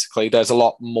basically. There's a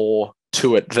lot more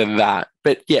to it than that.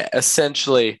 But yeah,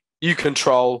 essentially, you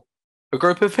control a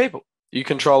group of people. You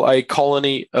control a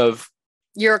colony of.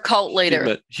 You're a cult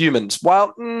leader. Humans.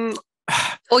 Well,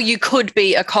 or you could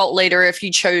be a cult leader if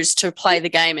you choose to play the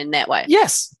game in that way.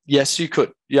 Yes, you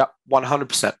could. Yep,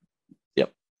 100%.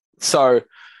 Yep. So.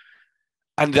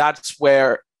 And that's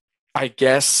where I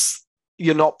guess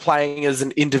you're not playing as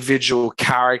an individual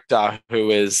character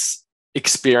who is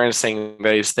experiencing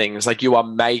these things. Like, you are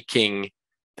making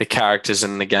the characters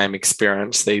in the game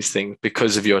experience these things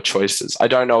because of your choices. I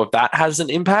don't know if that has an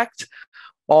impact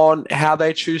on how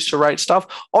they choose to rate stuff.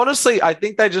 Honestly, I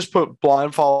think they just put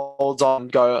blindfolds on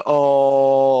and go,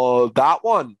 oh, that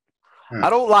one.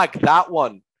 I don't like that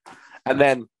one. And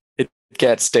then it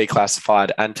gets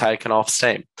declassified and taken off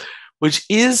Steam, which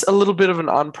is a little bit of an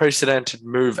unprecedented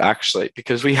move, actually,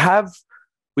 because we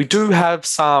do have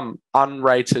some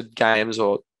unrated games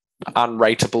or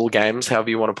unrateable games, however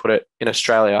you want to put it, in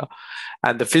Australia,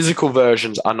 and the physical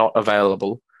versions are not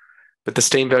available, but the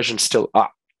Steam version's still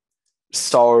up.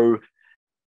 So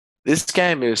this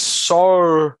game is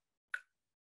so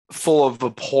full of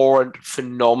abhorrent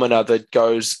phenomena that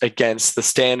goes against the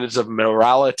standards of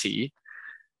morality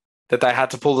that they had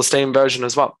to pull the Steam version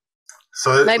as well.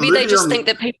 So maybe they just think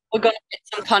that people are going to get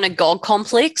some kind of god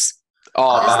complex.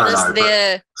 I don't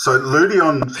know. So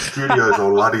Ludion Studios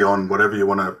or Ludion, whatever you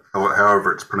want to, or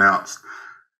however it's pronounced,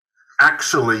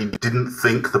 actually didn't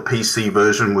think the PC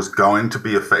version was going to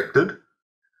be affected.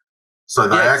 So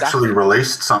they actually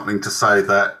released something to say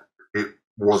that it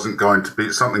wasn't going to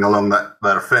be something along that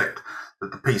effect,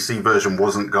 that the PC version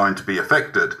wasn't going to be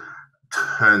affected.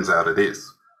 Turns out it is.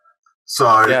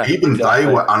 So they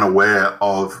were unaware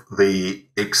of the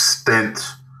extent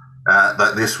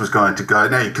that this was going to go.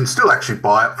 Now, you can still actually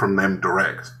buy it from them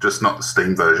direct, just not the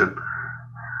Steam version.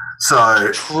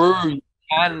 So true.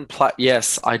 And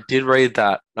yes, I did read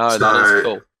that. No, that is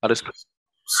cool. That is cool.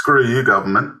 Screw you,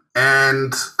 government.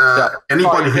 And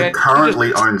anybody who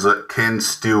currently owns it can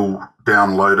still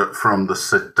download it from the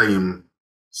Steam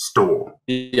store.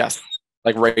 Yes.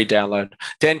 Like re-download.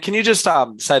 Dan, can you just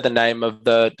say the name of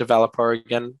the developer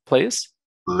again, please?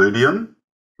 Ludion.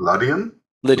 Lydian.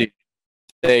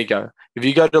 There you go. If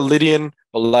you go to Lydian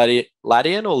or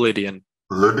Lydian or Lydian?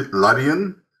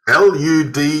 Ludion.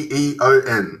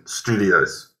 Ludeon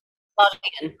Studios.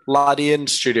 Lydian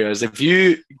Studios. If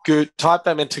you type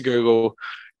them into Google,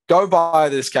 go buy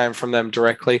this game from them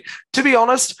directly. To be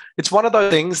honest, it's one of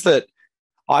those things that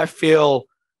I feel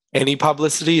any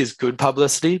publicity is good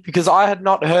publicity, because I had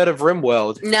not heard of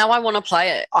Rimworld. Now I want to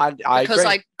play it. Because agree.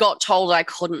 I got told I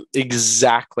couldn't.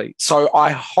 Exactly. So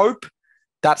I hope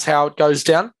that's how it goes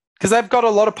down, because they've got a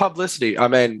lot of publicity. I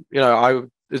mean,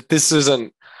 this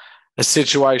isn't a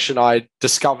situation I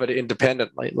discovered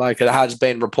independently. Like, it has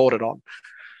been reported on.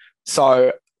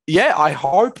 So, yeah, I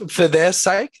hope for their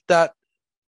sake that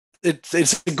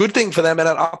it's a good thing for them and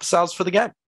it upsells for the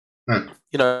game.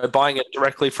 Buying it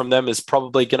directly from them is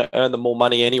probably going to earn them more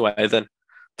money anyway than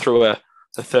through a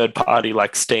third party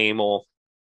like Steam or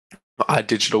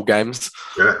digital games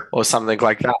or something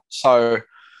like that. So,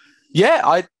 yeah,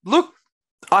 I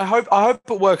hope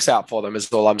it works out for them, is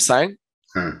all I'm saying.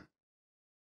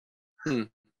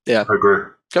 Yeah. I agree.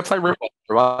 Go play Rimworld,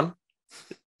 everyone.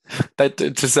 It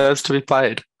deserves to be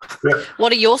played. Yeah.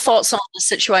 What are your thoughts on the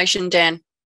situation, Dan?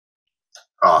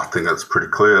 I think that's pretty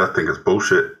clear. I think it's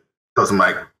bullshit. Doesn't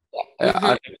make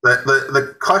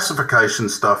the classification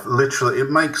stuff. Literally,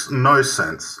 it makes no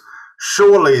sense.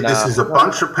 Surely this is a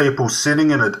bunch of people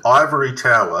sitting in an ivory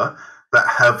tower that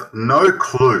have no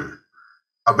clue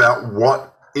about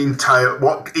what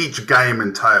each game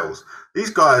entails. These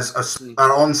guys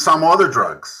are on some other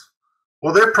drugs.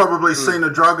 Well, they've probably seen a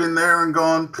drug in there and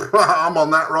gone, I'm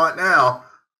on that right now.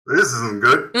 This isn't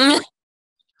good.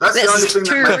 That's the only thing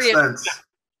that makes sense.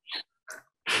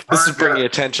 This is bringing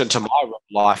attention to my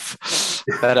life.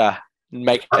 Better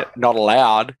make it not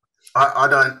allowed. I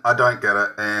don't get it,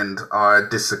 and I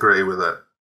disagree with it.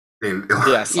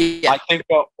 Yes, I think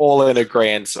we're all in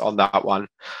agreement on that one.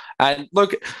 And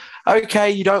look,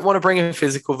 okay, you don't want to bring a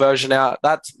physical version out.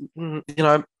 That's,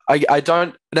 I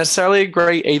don't necessarily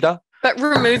agree either. But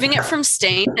removing it from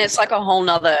Steam, it's like a whole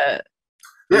nother.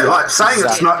 Yeah, like saying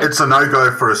it's a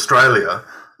no-go for Australia.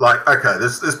 Like, okay,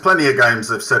 there's plenty of games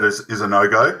they've said is a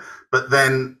no-go, but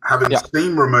then having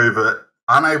Steam remove it,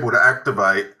 unable to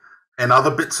activate, and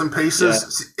other bits and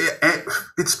pieces,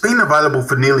 it's been available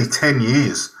for nearly 10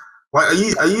 years. Like, are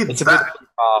you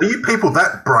people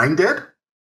that brain dead?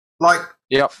 Like,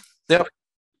 yep.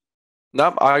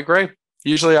 No, I agree.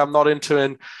 Usually, I'm not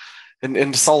into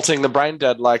insulting the brain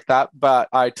dead like that, but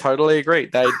I totally agree.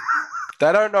 They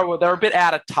don't know. They're a bit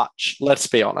out of touch. Let's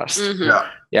be honest. Mm-hmm.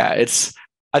 Yeah.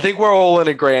 I think we're all in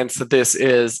agreement that this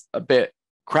is a bit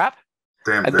crap,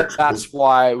 and that's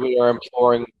why we are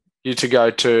imploring you to go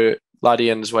to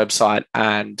Ludian's website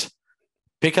and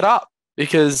pick it up,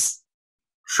 because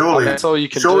surely that's all you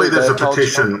can do. Surely there's a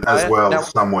petition as well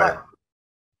somewhere.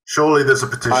 Surely there's a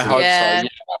petition. I hope so.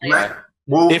 Yeah.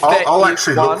 Well, I'll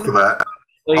actually look for that.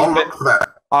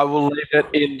 I will leave it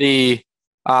in the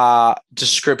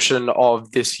description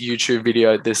of this YouTube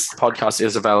video. This podcast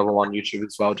is available on YouTube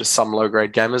as well, just some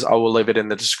low-grade gamers. I will leave it in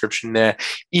the description there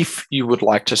if you would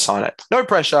like to sign it. No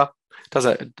pressure.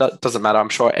 Doesn't matter. I'm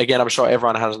sure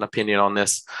everyone has an opinion on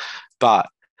this, but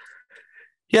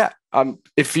yeah,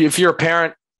 if you're a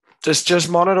parent, just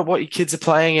monitor what your kids are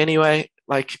playing anyway.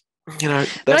 Like,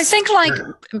 but I think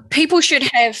people should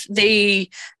have the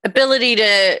ability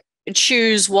to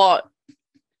choose what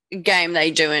game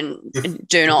they do and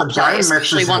do not play,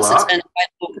 especially once it's been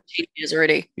available for 10 years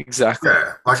already. Exactly.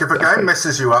 Yeah, like if a game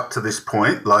messes you up to this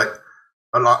point, like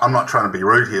I'm not trying to be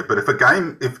rude here, but if a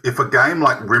game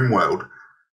like Rimworld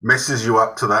messes you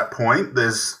up to that point,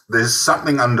 there's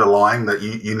something underlying that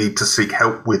you need to seek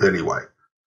help with anyway.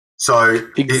 So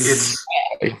it's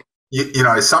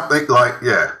something like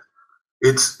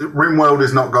it's Rimworld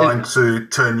is not going to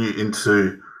turn you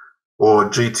into, or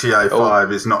GTA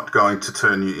 5 is not going to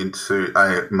turn you into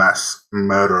a mass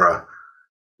murderer.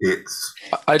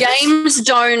 Games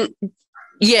don't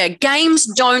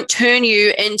turn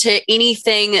you into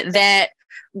anything that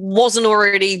wasn't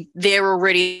already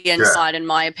inside, in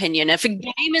my opinion. If a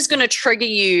game is going to trigger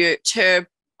you to,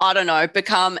 I don't know,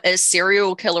 become a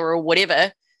serial killer or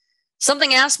whatever,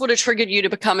 something else would have triggered you to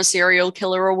become a serial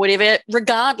killer or whatever,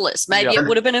 regardless. Maybe it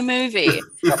would have been a movie.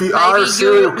 If you are a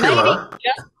serial killer. Maybe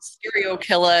just a serial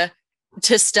killer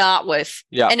to start with.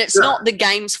 Yeah. And it's not the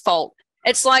game's fault.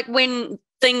 It's like when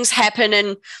things happen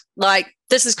and, like,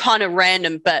 this is kind of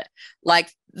random, but,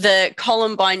 like, the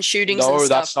Columbine shootings and stuff.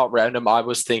 No, that's not random. I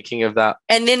was thinking of that.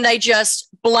 And then they just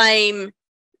blame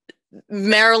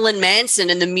Marilyn Manson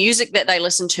and the music that they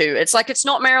listen to. It's like, it's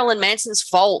not Marilyn Manson's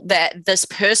fault that this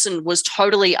person was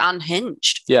totally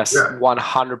unhinged. Yes,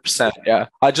 100%. Yeah.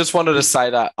 I just wanted to say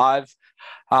that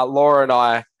Laura and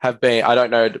I have been, I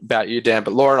don't know about you, Dan,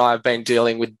 but Laura and I have been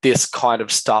dealing with this kind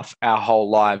of stuff our whole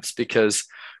lives because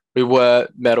we were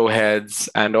metalheads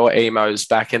or emos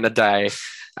back in the day.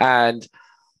 And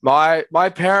my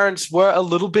parents were a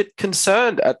little bit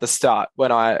concerned at the start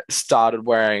when I started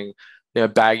wearing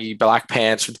baggy black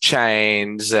pants with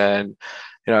chains and,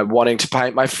 wanting to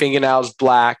paint my fingernails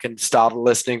black, and started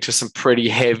listening to some pretty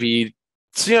heavy,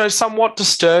 somewhat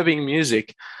disturbing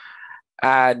music,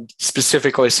 and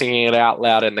specifically singing it out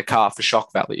loud in the car for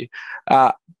shock value.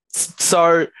 But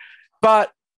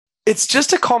it's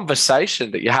just a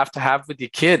conversation that you have to have with your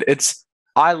kid.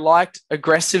 I liked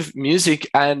aggressive music,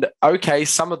 and okay,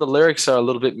 some of the lyrics are a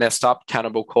little bit messed up.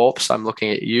 Cannibal Corpse, I'm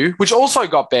Looking at You, which also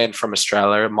got banned from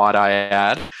Australia, might I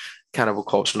add. Cannibal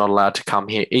Corpse are not allowed to come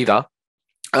here either.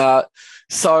 And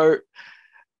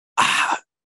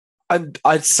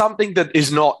something that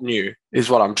is not new is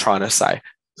what I'm trying to say.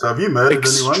 So have you murdered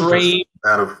anyone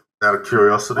out of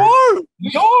curiosity?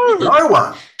 No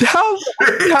one. How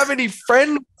do you have any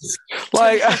friends?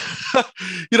 Like, I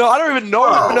don't even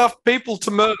know enough people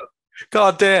to murder.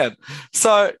 God damn.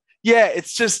 So yeah,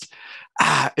 it's just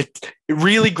it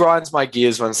really grinds my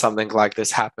gears when something like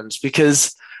this happens,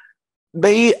 because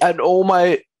me and all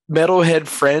my metalhead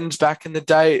friends back in the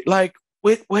day, like,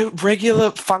 we're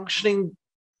regular functioning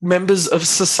members of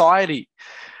society,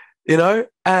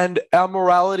 and our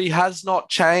morality has not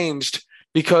changed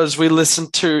because we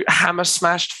listened to Hammer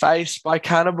Smashed Face by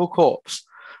Cannibal Corpse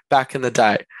back in the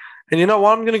day. And you know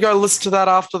what? I'm going to go listen to that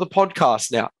after the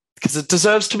podcast now, because it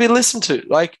deserves to be listened to.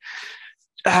 Like,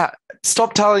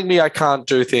 stop telling me I can't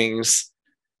do things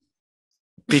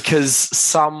because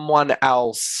someone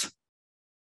else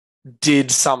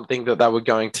did something that they were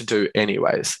going to do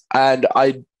anyways. And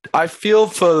I feel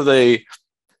for the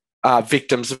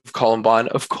victims of Columbine,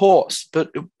 of course, but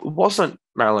it wasn't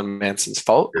Marilyn Manson's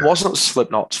fault. Yeah. It wasn't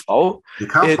Slipknot's fault. You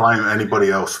can't blame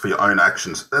anybody else for your own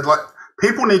actions. Like,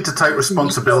 people need to take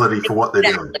responsibility for what they're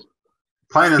doing.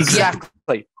 Plain and exactly.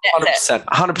 100%.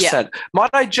 100%. Yeah. Might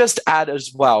I just add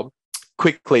as well,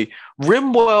 quickly,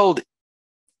 Rimworld,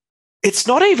 it's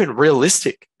not even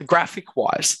realistic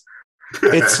graphic-wise.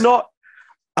 It's not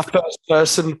a first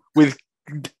person with,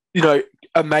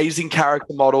 amazing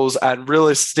character models and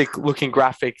realistic looking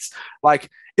graphics. Like,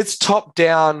 it's top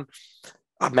down,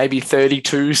 maybe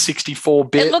 32,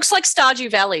 64-bit. It looks like Stardew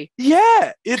Valley.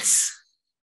 Yeah, it's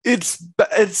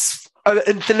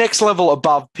the next level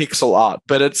above pixel art,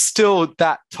 but it's still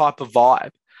that type of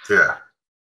vibe. Yeah.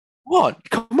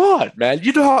 Come on, man.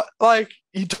 You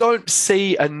don't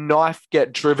see a knife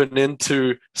get driven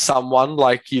into someone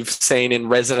like you've seen in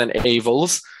Resident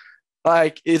Evils.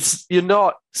 Like, you're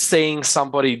not seeing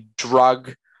somebody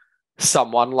drug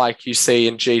someone like you see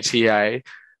in GTA.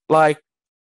 Like,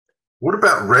 what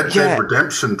about Red Dead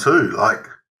Redemption 2? Like,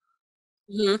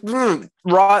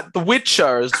 right, The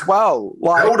Witcher as well.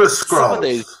 Like, Elder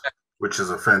Scrolls, which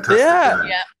is a fantastic game.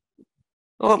 Yeah.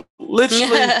 Well,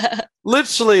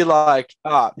 literally, like,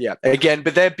 again,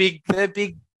 but they're big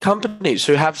companies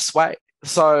who have sway,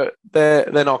 so they're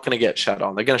not going to get shut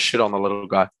on. They're going to shit on the little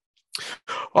guy.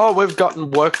 Oh, we've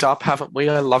gotten worked up, haven't we?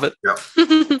 I love it. Yep.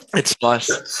 It's nice.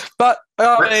 Yes. But,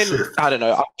 I don't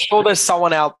know. I'm sure there's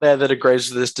someone out there that agrees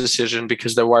with this decision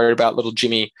because they're worried about little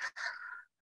Jimmy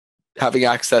having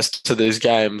access to these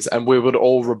games, and we would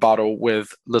all rebuttal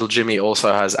with little Jimmy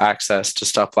also has access to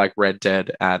stuff like Red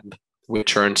Dead and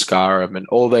Witcher and Skyrim and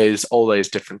all these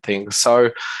different things.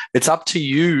 So it's up to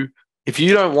you. If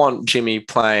you don't want Jimmy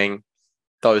playing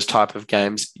those type of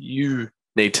games, you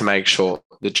need to make sure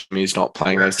that Jimmy's not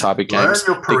playing those type of games.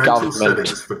 Learn your parental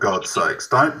settings, for God's sakes.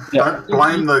 Don't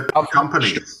blame the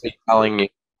companies. Telling you.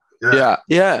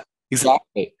 Yeah,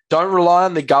 exactly. Don't rely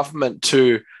on the government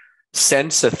to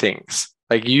censor things.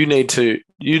 Like, you need to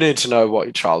know what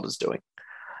your child is doing.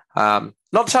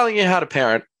 Not telling you how to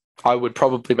parent. I would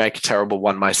probably make a terrible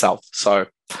one myself. So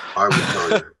I would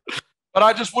tell you. But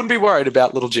I just wouldn't be worried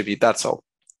about little Jimmy. That's all.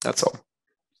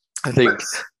 I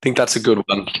think that's a good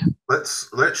one. Let's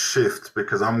shift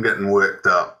because I'm getting worked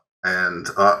up, and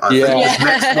I think this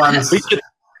next one's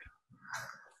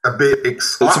a bit.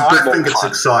 I think it's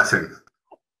exciting.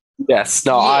 Yes,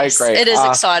 no, yes, I agree. It is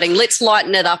exciting. Let's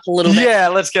lighten it up a little bit. Yeah,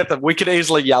 let's get them. We could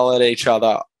easily yell at each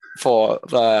other for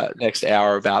the next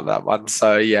hour about that one.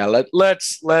 So yeah,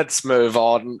 let's move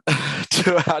on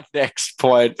to our next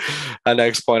point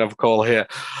of call here.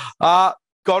 God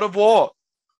of War,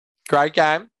 great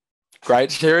game,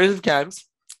 great series of games.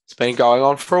 It's been going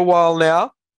on for a while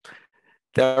now.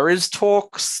 There is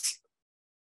talks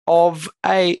of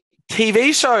a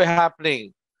TV show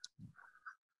happening.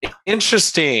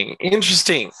 Interesting.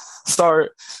 So,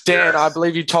 Dan, I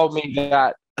believe you told me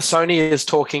that Sony is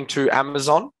talking to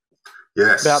Amazon.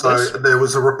 Yes. So there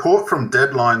was a report from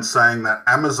Deadline saying that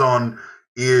Amazon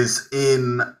is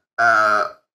in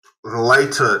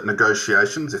later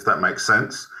negotiations, if that makes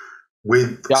sense,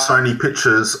 with Sony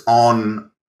Pictures on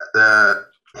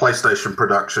PlayStation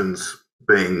Productions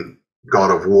being God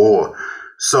of War.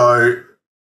 So,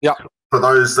 for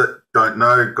those that don't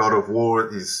know, God of War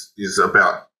is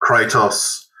about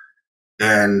Kratos,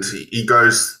 and he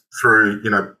goes through,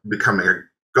 becoming a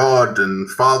god and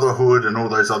fatherhood and all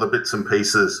those other bits and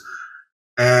pieces.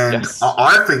 And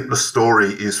I think the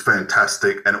story is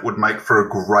fantastic, and it would make for a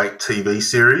great TV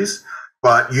series.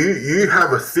 But you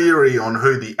have a theory on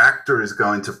who the actor is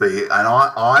going to be, and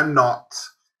I'm not.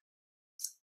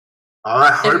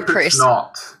 I hope it's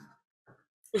not.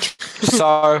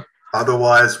 So.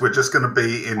 Otherwise, we're just going to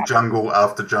be in jungle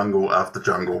after jungle after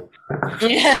jungle.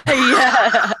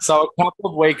 Yeah. So a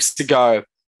couple of weeks ago,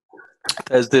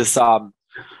 there's this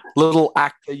little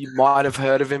actor. You might have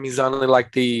heard of him. He's only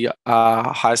like the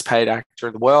highest paid actor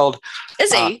in the world.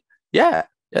 Is he? Yeah.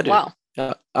 Dude. Wow.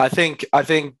 I think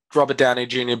Robert Downey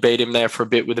Jr. beat him there for a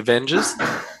bit with Avengers,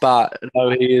 but no,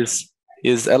 he is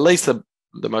at least the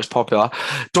most popular.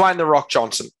 Dwayne "The Rock"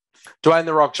 Johnson. Dwayne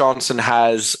 "The Rock" Johnson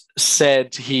has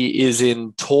said he is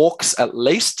in talks, at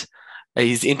least.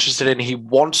 He's interested in, he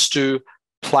wants to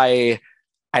play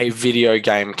a video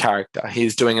game character.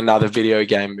 He's doing another video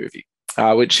game movie,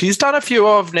 which he's done a few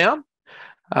of now.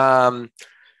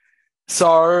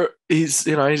 So he's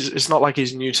it's not like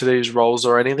he's new to these roles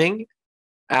or anything.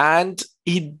 And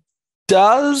he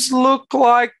does look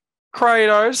like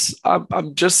Kratos.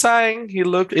 I'm just saying, he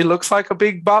looks like a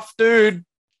big buff dude.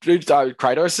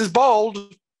 Kratos is bald.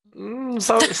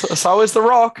 So is The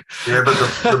Rock. Yeah, but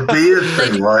the beard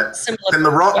thing, like, can The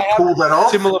Rock pull that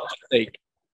off? Similar physique.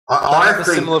 I think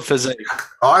similar physique.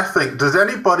 I think. Does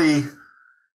anybody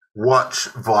watch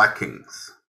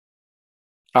Vikings?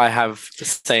 I have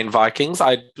seen Vikings.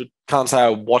 I can't say I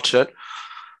watch it,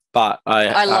 but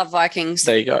I love Vikings.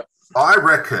 There you go. I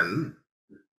reckon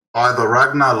either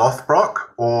Ragnar Lothbrok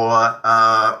or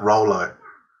Rollo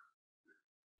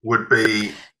would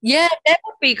be. Yeah, that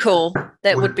would be cool.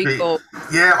 That would be cool.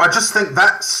 Yeah, I just think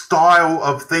that style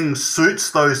of thing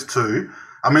suits those two.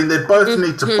 I mean, they both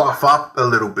need to buff up a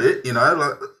little bit,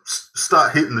 like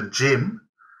start hitting the gym.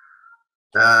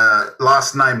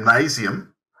 Last name Nasium.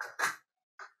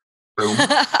 Boom.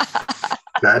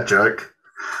 Bad joke.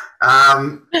 I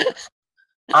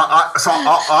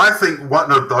think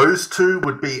one of those two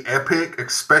would be epic,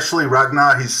 especially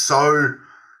Ragnar. He's so...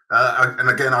 and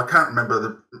again, I can't remember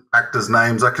the actors'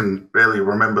 names. I can barely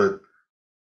remember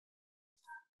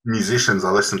musicians I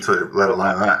listen to, let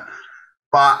alone that.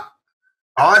 But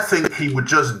I think he would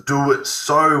just do it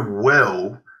so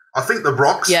well. I think The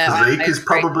Rock's physique is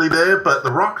probably there, but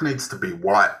The Rock needs to be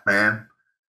white, man.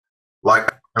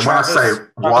 Like, and when I say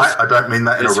white, I don't mean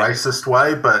that in a racist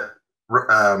way, but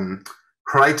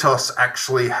Kratos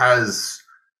actually has...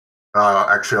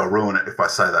 actually, I'll ruin it if I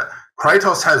say that.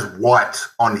 Kratos has white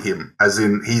on him, as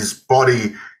in his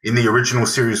body in the original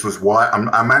series was white.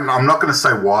 I'm not going to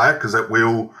say why, because it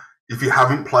will, if you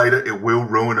haven't played it, it will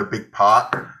ruin a big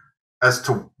part as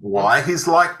to why he's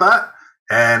like that.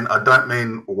 And I don't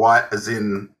mean white as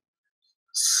in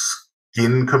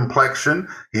skin complexion.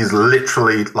 He's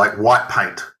literally like white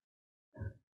paint.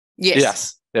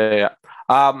 Yes. Yeah.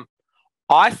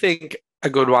 I think a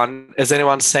good one. Has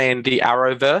anyone seen the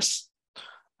Arrowverse?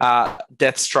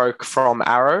 Deathstroke from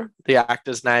Arrow. The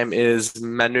actor's name is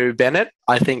Manu Bennett.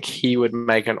 I think he would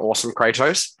make an awesome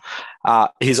Kratos.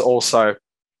 He's also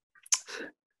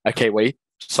a Kiwi,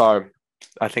 so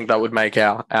I think that would make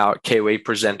our Kiwi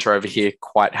presenter over here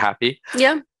quite happy.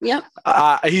 Yeah.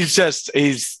 He's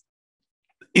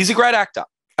a great actor.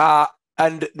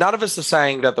 And none of us are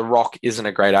saying that The Rock isn't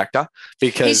a great actor,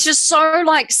 because he's just so,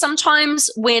 like,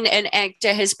 sometimes when an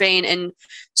actor has been in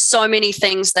so many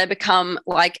things, they become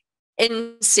like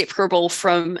inseparable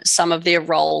from some of their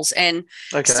roles. And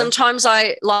sometimes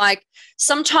I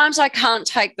can't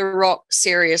take The Rock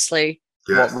seriously.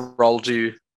 Yes. What role do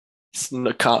you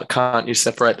can't you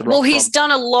separate The Rock? Well, he's done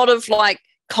a lot of like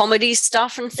comedy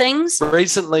stuff and things.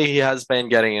 Recently, he has been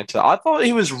getting into. I thought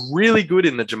he was really good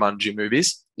in the Jumanji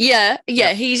movies. Yeah,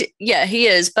 he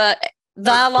is, but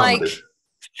they're like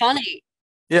funny.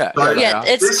 Yeah,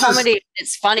 it's comedy.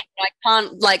 It's funny. I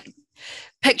can't like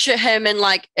picture him in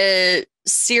like a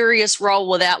serious role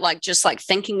without like just like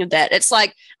thinking of that. It's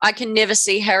like I can never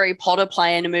see Harry Potter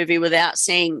play in a movie without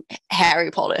seeing Harry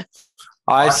Potter.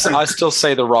 I still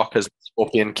see The Rock as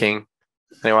Scorpion King.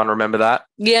 Anyone remember that?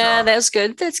 Yeah, no. That's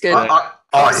good. That's good.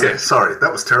 Sorry,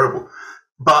 that was terrible.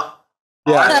 But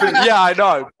I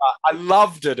know. I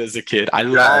loved it as a kid. I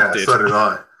loved it. So did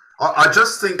I. I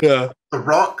just think The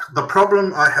Rock. The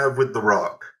problem I have with The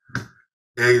Rock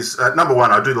is number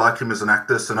one, I do like him as an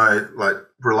actor, so I like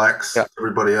relax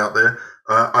everybody out there.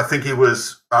 I think he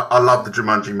was. I love the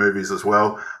Jumanji movies as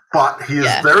well, but he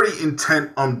is very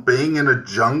intent on being in a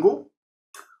jungle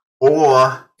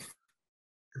or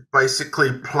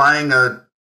basically playing a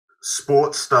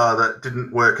sports star that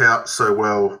didn't work out so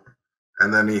well,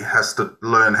 and then he has to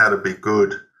learn how to be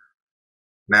good.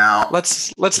 Now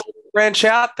let's branch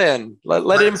out then.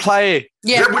 Let him play.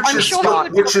 Yeah, which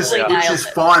is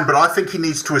fine, but I think he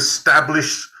needs to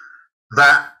establish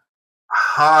that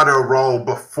harder role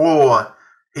before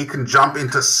he can jump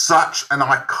into such an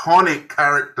iconic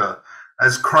character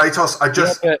as Kratos.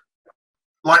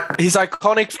 He's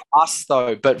iconic for us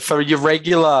though, but for your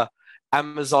regular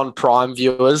Amazon Prime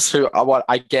viewers who are what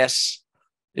I guess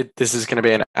this is going to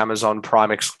be an Amazon Prime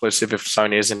exclusive if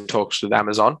Sony is in talks with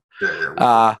Amazon.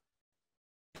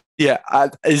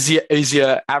 Is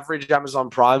your average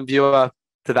Amazon Prime viewer,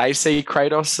 do they see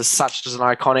Kratos as such as an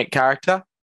iconic character?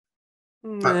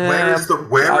 But where is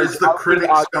the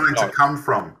critics going to come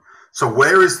from? So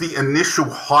where is the initial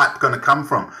hype going to come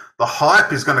from? The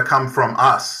hype is going to come from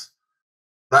us.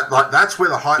 That's where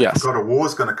the hype of God of War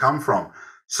is going to come from.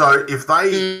 So if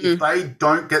they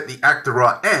don't get the actor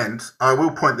right, and I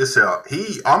will point this out,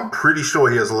 I'm pretty sure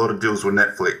he has a lot of deals with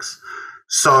Netflix.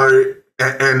 So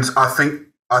and I think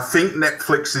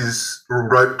Netflix is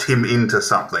roped him into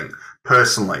something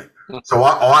personally. So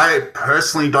I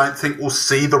personally don't think we'll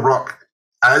see The Rock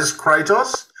as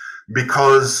Kratos,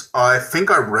 because I think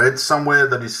I read somewhere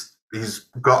that he's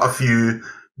got a few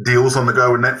deals on the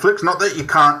go with Netflix. Not that you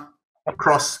can't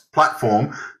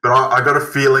cross-platform, but I got a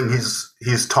feeling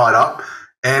he's tied up.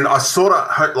 And I sort of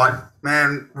hope, like,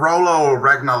 man, Rolo or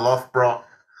Ragnar Lothbrok,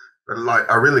 like,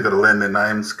 I really got to learn their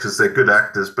names because they're good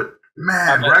actors. But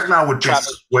man, Ragnar would be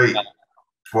sweet.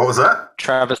 What was that?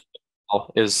 Travis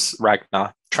is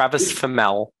Ragnar. Travis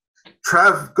Fimmel.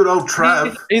 Trav, good old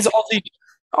Trav. He's Aussie.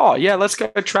 Oh yeah, let's go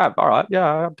Trav. All right, yeah,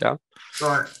 I'm down.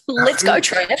 Right. Let's go,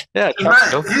 Trav. Yeah,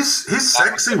 mate, he's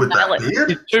sexy with that beard.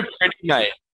 He's too pretty,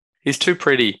 mate. He's too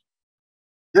pretty.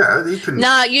 Yeah, he can.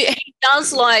 Nah, he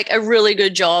does like a really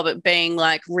good job at being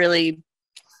like really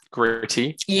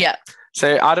gritty. Yeah.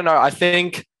 So I don't know. I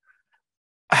think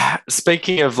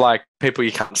speaking of like people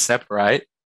you can't separate,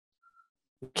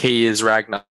 he is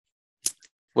Ragnar.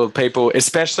 Well, people,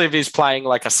 especially if he's playing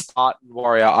like a Spartan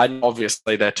warrior, I know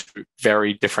obviously they're two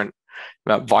very different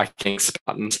Viking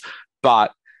Spartans,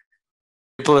 but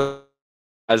people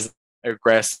as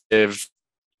aggressive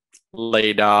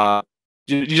leader.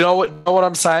 You know what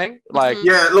I'm saying? Like,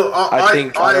 yeah, look,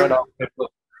 I don't know.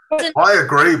 I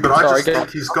agree, but I just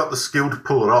think he's got the skill to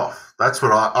pull it off. That's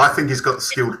what I think he's got the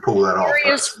skill to pull that off.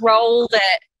 Serious role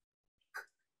that,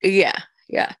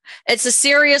 yeah, it's a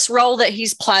serious role that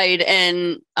he's played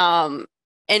in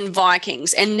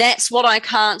Vikings, and that's what I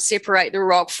can't separate The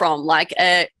Rock from, like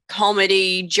a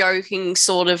comedy, joking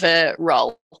sort of a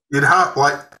role. You can't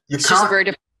put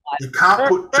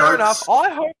Fair jokes. enough. I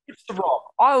hope it's The Rock.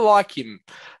 I like him.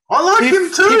 I like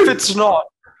him too. If it's not,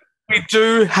 we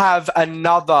do have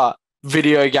another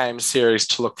video game series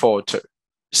to look forward to.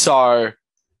 So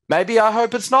maybe I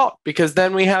hope it's not, because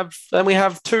then we have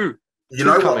two. You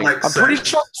know what makes sense? I'm pretty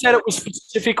sure I said it was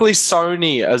specifically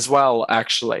Sony as well,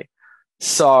 actually.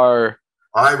 So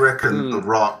I reckon The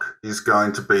Rock is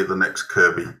going to be the next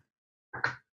Kirby.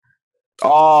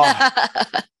 Oh,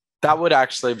 that would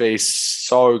actually be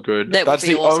so good. That's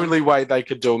the awesome. only way they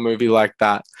could do a movie like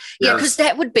that. Yeah, because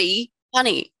that would be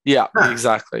funny. Yeah,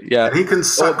 exactly. Yeah, and he can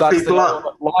suck people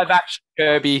up. Live action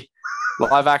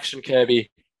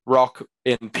Kirby, Rock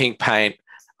in pink paint.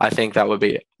 I think that would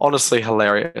be honestly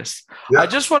hilarious. Yeah. I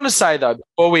just want to say though,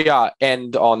 before we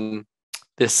end on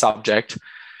this subject,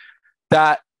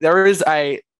 that there is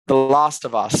The Last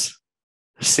of Us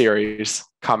series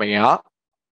coming out,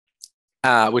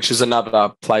 which is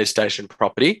another PlayStation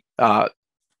property,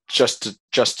 just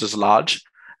as large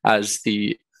as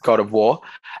the God of War,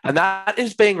 and that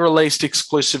is being released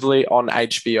exclusively on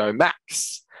HBO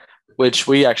Max, which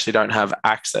we actually don't have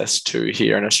access to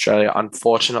here in Australia,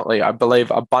 unfortunately. I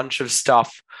believe a bunch of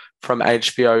stuff from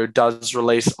HBO does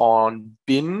release on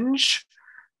Binge,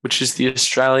 which is the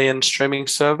Australian streaming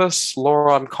service.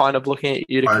 Laura, I'm kind of looking at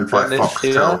you to confirm this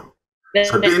here.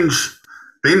 So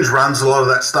Binge runs a lot of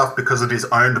that stuff because it is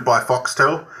owned by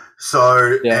Foxtel.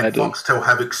 So and Foxtel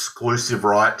have exclusive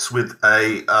rights with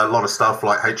a lot of stuff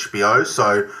like HBO.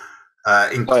 So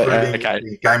including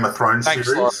the Game of Thrones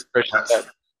series.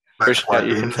 Appreciate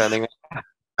you confirming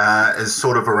that. Is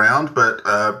sort of around,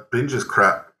 but Binge is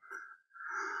crap.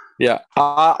 Yeah.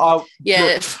 Look,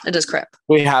 it is crap.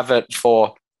 We have it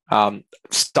for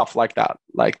stuff like that,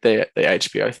 like the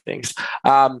HBO things.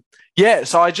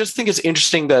 So I just think it's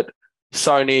interesting that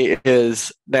Sony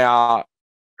is now,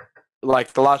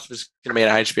 like, The Last of Us is going to be an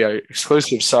HBO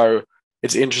exclusive, so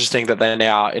it's interesting that they're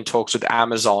now in talks with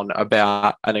Amazon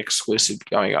about an exclusive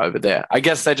going over there. I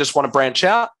guess they just want to branch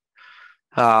out.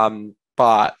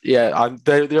 But yeah,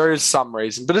 there is some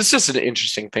reason, but it's just an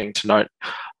interesting thing to note.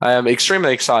 I am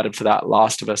extremely excited for that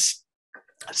Last of Us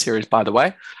series, by the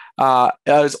way.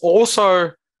 As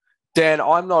also, Dan,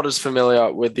 I'm not as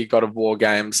familiar with the God of War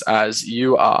games as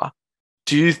you are.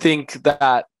 Do you think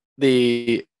that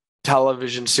the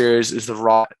television series is the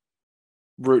right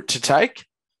route to take?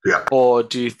 Yeah. Or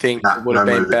do you think it would have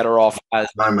been better off as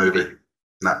no movie?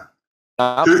 No.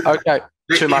 Okay.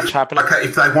 Too much happening. Okay,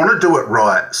 if they want to do it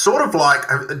right, sort of like,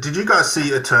 did you guys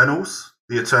see Eternals?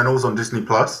 The Eternals on Disney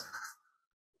Plus?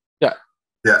 Yeah.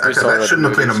 Yeah, okay, that shouldn't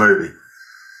have been a movie.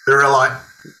 There are like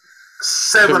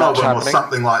 7 of them or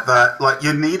something like that. Like,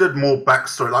 you needed more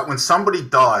backstory. Like, when somebody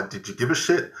died, did you give a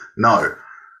shit? No.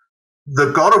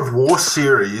 The God of War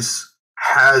series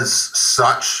has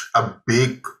such a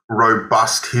big,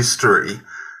 robust history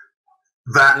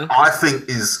that I think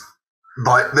is,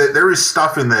 like, there is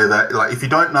stuff in there that, like, if you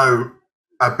don't know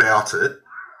about it,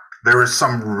 there is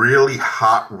some really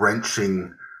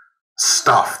heart-wrenching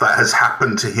stuff that has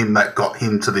happened to him that got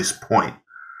him to this point.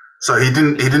 So he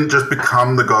didn't just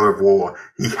become the God of War.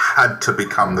 He had to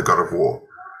become the God of War.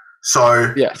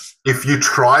 So yes, if you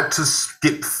tried to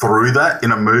skip through that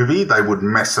in a movie, they would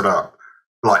mess it up,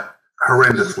 like,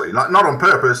 horrendously. Like, not on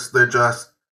purpose.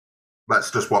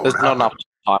 That's just what would happen.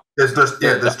 time. There's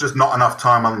just not enough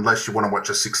time unless you want to watch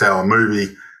a 6-hour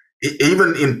movie.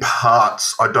 Even in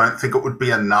parts, I don't think it would be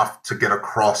enough to get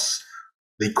across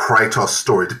the Kratos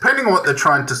story, depending on what they're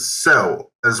trying to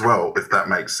sell as well, if that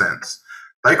makes sense.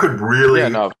 They could really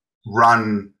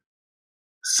run.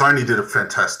 Sony did a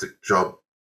fantastic job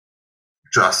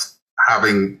just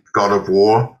having God of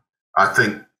War. I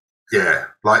think,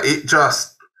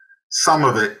 some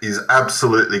of it is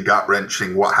absolutely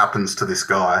gut-wrenching what happens to this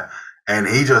guy, and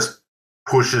he just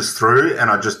pushes through, and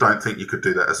I just don't think you could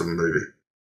do that as a movie.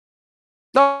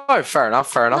 No, fair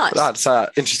enough. Nice. That's an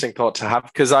interesting thought to have,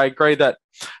 because I agree that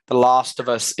The Last of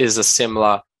Us is a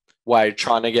similar way,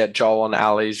 trying to get Joel and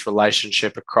Ellie's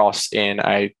relationship across in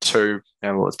a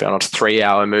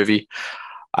 3-hour movie.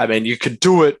 I mean, you could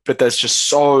do it, but there's just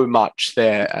so much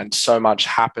there and so much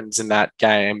happens in that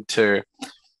game to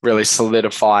really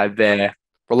solidify their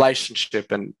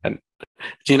relationship. And do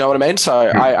you know what I mean? So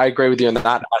I agree with you in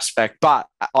that aspect. But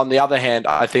on the other hand,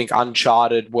 I think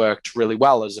Uncharted worked really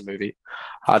well as a movie.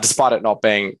 Despite it not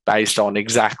being based on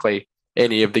exactly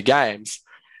any of the games,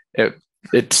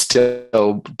 it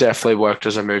still definitely worked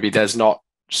as a movie. There's not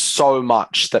so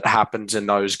much that happens in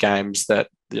those games that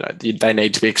they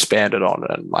need to be expanded on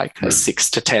in like a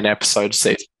 6 to 10 episode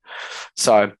season.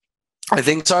 So I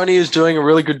think Sony is doing a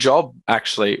really good job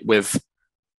actually with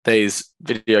these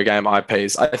video game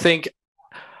IPs. I think,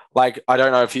 like, I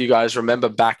don't know if you guys remember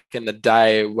back in the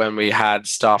day when we had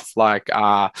stuff like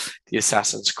the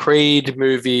Assassin's Creed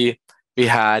movie, we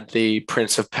had the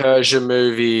Prince of Persia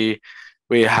movie,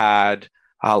 we had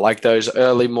like those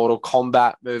early Mortal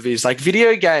Kombat movies, like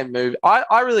video game movie.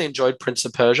 I really enjoyed Prince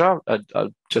of Persia. I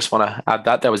just want to add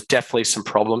that. There was definitely some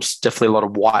problems, definitely a lot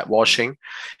of whitewashing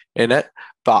in it,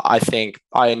 but I think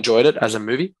I enjoyed it as a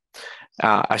movie.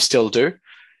 I still do.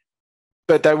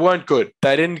 But they weren't good.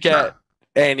 They didn't get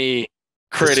any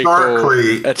critical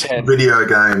attention. Video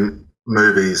game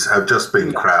movies have just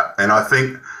been crap. And I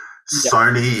think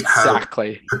Sony have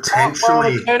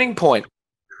potentially... a turning point.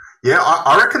 Yeah,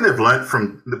 I reckon they've learnt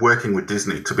from working with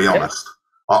Disney, to be honest.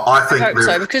 I think hope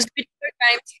so, because video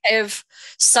games have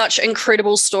such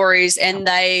incredible stories, and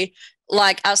they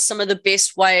are some of the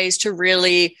best ways to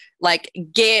really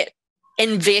get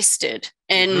invested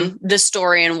in the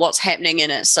story and what's happening in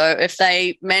it. So if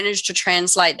they manage to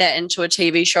translate that into a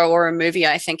TV show or a movie,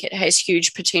 I think it has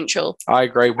huge potential. I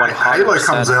agree. 100%. Halo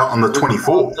comes out on the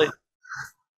 24th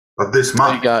of this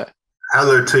month. There you go.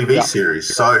 Halo TV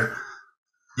series. So,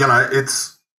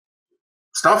 it's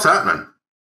stuff's happening.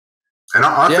 And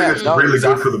I think it's really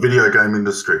good for the video game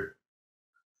industry.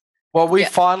 Well, we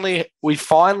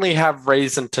finally have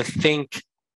reason to think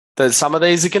that some of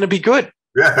these are going to be good.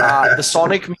 Yeah. The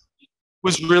Sonic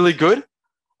was really good.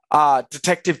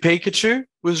 Detective Pikachu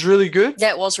was really good.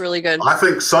 That was really good. I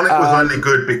think Sonic was only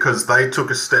good because they took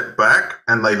a step back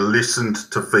and they listened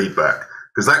to feedback.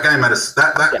 Because that game had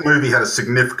that movie had a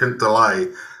significant delay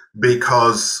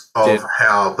because of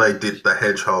how they did the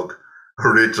Hedgehog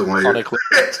originally. It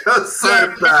was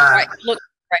so bad.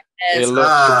 It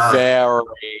looked very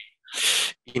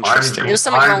interesting. There's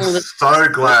something wrong with it. I'm so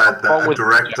glad that a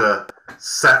director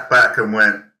sat back and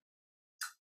went,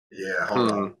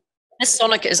 hold on. This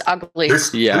Sonic is ugly.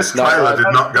 This trailer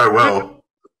did not go well.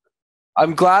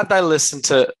 I'm glad they listened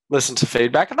to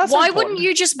feedback, and that's why important. wouldn't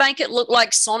you just make it look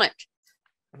like Sonic?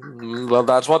 Well,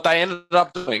 that's what they ended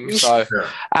up doing. So,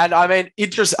 and I mean,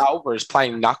 Idris Elba is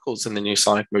playing Knuckles in the new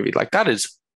Sonic movie. Like, that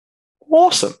is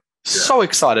awesome. So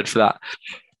excited for that.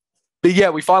 But yeah,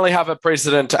 we finally have a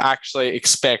precedent to actually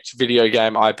expect video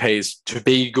game IPs to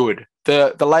be good.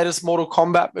 The latest Mortal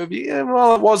Kombat movie,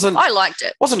 well, it wasn't. I liked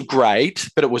it. Wasn't great,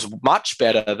 but it was much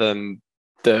better than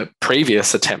the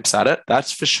previous attempts at it.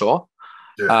 That's for sure.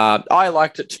 Yeah. I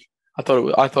liked it too.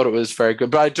 I thought it was very good,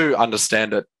 but I do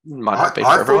understand it might not be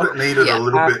for everyone. I thought it needed a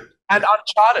little bit. And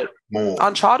Uncharted. More.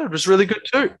 Uncharted was really good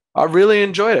too. I really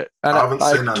enjoyed it. And I haven't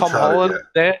seen Tom Holland yet.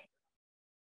 there.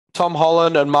 Tom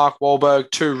Holland and Mark Wahlberg,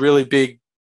 two really big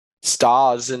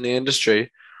stars in the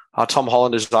industry. Tom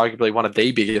Holland is arguably one of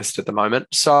the biggest at the moment.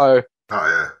 So,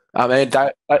 I mean,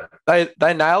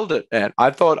 they nailed it, man. I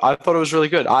thought it was really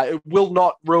good. It will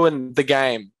not ruin the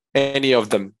game, any of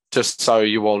them. Just so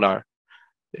you all know,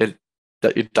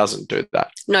 it doesn't do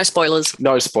that. No spoilers.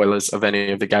 No spoilers of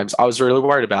any of the games. I was really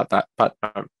worried about that, but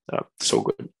no, it's all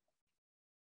good.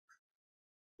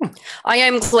 I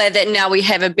am glad that now we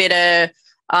have a better.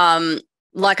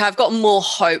 I've got more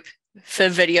hope for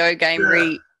video game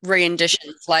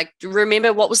re-renditions. Like,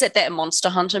 remember what was it, that Monster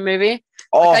Hunter movie?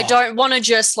 I don't want to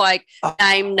just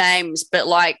name names, but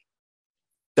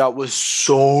that was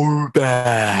so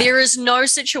bad. There is no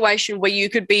situation where you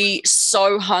could be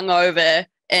so hungover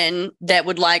in that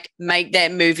would like make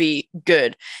that movie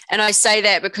good. And I say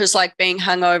that because like being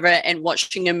hungover and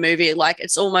watching a movie, like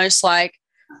it's almost like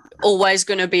always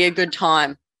going to be a good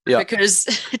time. Yeah. Because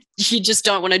you just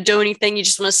don't want to do anything. You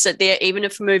just want to sit there. Even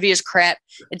if a movie is crap,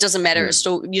 it doesn't matter. You're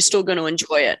still going to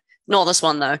enjoy it. Not this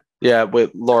one, though. Yeah,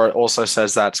 Laura also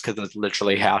says that's because it's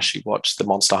literally how she watched the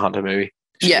Monster Hunter movie.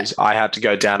 I had to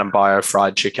go down and buy her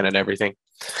fried chicken and everything.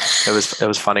 It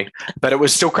was funny. But it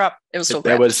was still crap. It was still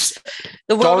crap. It was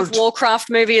the World of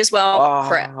Warcraft movie as well.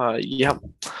 Crap. Yeah.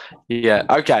 Yeah.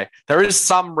 Okay. There is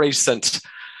some recent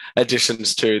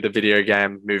additions to the video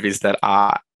game movies that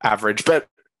are average, but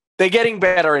they're getting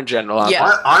better in general.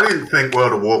 I didn't think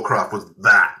World of Warcraft was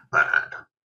that bad.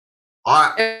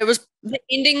 The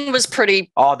ending was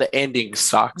pretty. Oh, the ending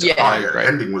sucked. Yeah, the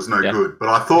ending was no good. But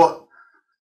I thought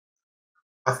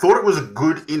it was a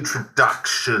good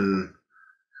introduction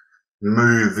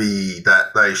movie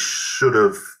that they should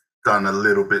have done a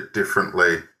little bit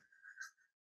differently.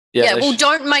 Yeah. Well,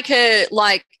 don't make it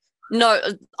like. No,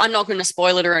 I'm not going to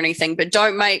spoil it or anything, but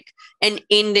don't make an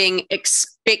ending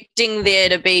expecting there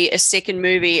to be a second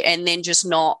movie and then just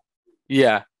not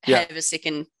have a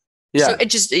second. Yeah. So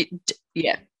it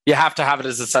You have to have it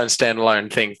as its own standalone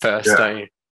thing first, don't you?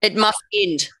 It must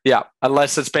end. Yeah,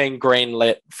 unless it's being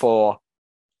greenlit for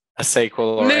a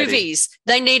sequel already. Movies,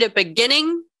 they need a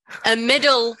beginning, a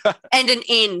middle, and an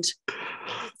end.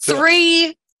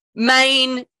 3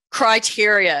 main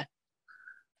criteria.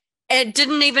 It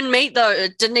didn't even meet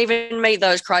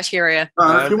those criteria.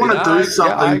 If you want to do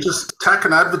something, just tack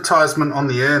an advertisement on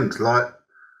the end. Like,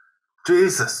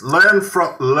 Jesus, learn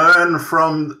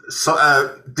from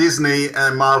Disney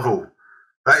and Marvel.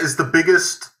 That is the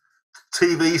biggest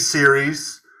TV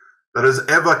series that has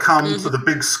ever come to the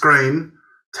big screen.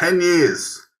 10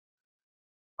 years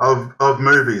of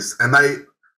movies, and they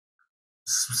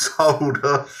sold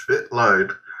a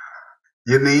shitload.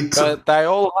 You need to. But they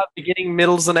all have beginning,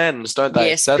 middles, and ends, don't they?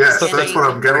 Yes, that's what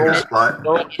I'm getting at. Like,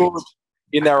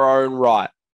 in their own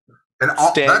right, and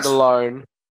standalone.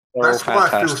 That's why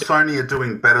I feel Sony are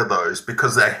doing better, those,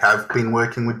 because they have been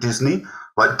working with Disney.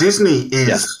 Like, Disney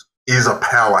is a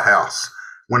powerhouse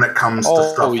when it comes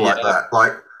to stuff like that.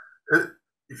 Like,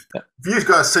 if you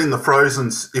guys seen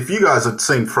if you guys had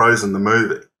seen Frozen the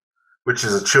movie, which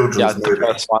is a children's movie, the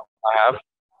first one I have.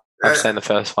 I've seen the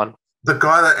first one. The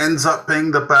guy that ends up being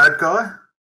the bad guy,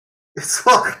 it's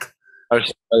like no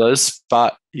spoilers,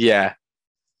 but yeah,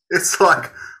 it's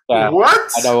like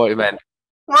what? I know what you meant.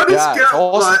 What is going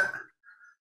on? Like,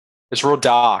 it's real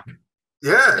dark.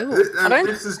 Yeah, I don't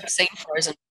have seen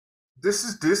Frozen. This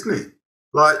is Disney.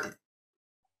 Like,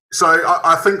 so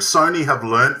I think Sony have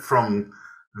learnt from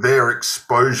their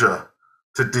exposure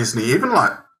to Disney. Even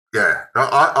like,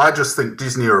 I just think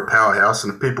Disney are a powerhouse,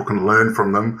 and if people can learn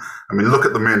from them, I mean, look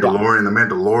at The Mandalorian. The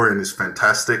Mandalorian is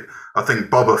fantastic. I think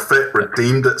Boba Fett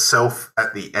redeemed itself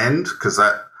at the end because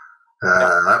that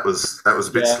was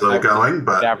a bit slow going,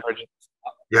 but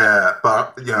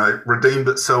redeemed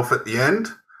itself at the end,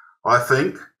 I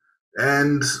think.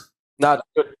 And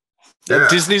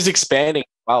Disney's expanding.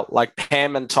 Well, like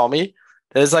Pam and Tommy,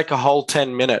 there's like a whole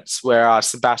 10 minutes where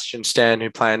Sebastian Stan, who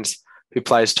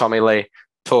plays Tommy Lee,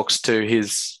 talks to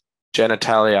his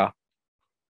genitalia,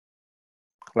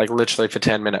 like literally for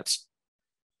 10 minutes.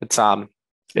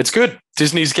 It's good.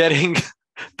 Disney's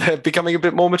they're becoming a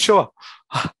bit more mature.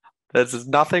 There's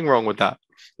nothing wrong with that.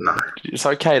 No. It's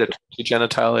okay to talk to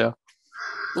genitalia.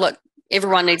 Look,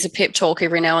 everyone needs a pep talk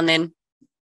every now and then.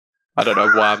 I don't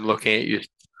know why I'm looking at you.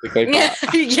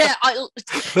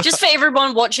 Just for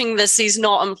everyone watching this, he's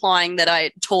not implying that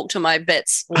I talk to my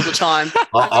bits all the time.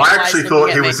 I actually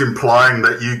thought he was implying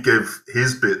that you give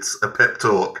his bits a pep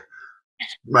talk.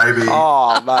 Maybe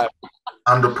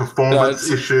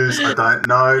underperformance issues. I don't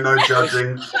know. No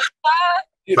judging.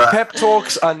 But pep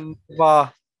talks are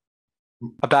never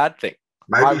a bad thing.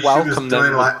 Maybe she was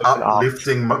doing like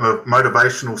uplifting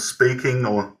motivational speaking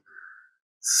or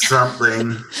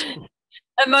something.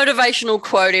 A motivational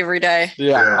quote every day.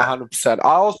 Yeah, 100%. I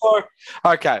also,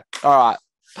 okay, all right.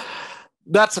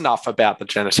 That's enough about the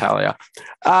genitalia.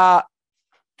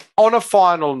 On a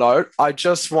final note, I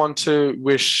just want to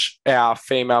wish our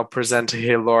female presenter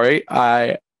here, Laurie,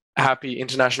 a happy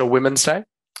International Women's Day.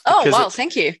 Oh, wow,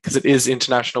 thank you. Because it is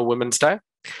International Women's Day.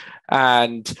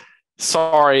 And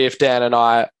sorry if Dan and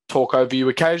I talk over you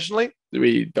occasionally.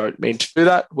 We don't mean to do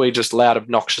that. We're just loud,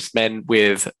 obnoxious men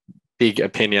with big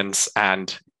opinions,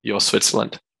 and you're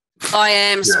Switzerland. I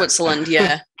am Switzerland,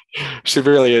 yeah. She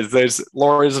really is.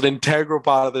 Laura is an integral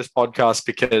part of this podcast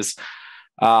because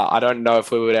I don't know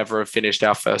if we would ever have finished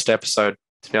our first episode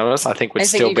To be honest, I think I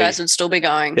think you guys would still be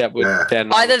going. Yeah,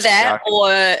 Dan either that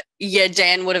or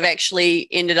Dan would have actually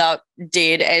ended up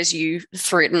dead as you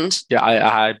threatened. Yeah,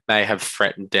 I may have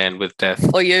threatened Dan with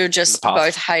death. Or you just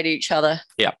both hate each other.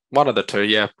 Yeah, one of the two.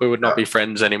 Yeah, we would not be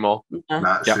friends anymore.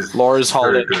 Nah, yeah, Laura's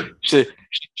holding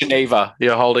Geneva.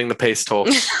 You're holding the peace talk.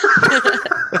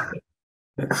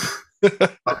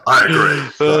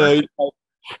 I agree.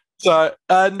 So,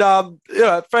 and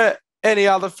for any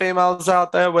other females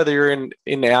out there, whether you're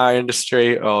in our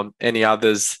industry or any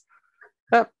others,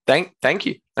 thank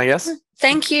you, I guess.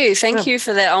 Thank you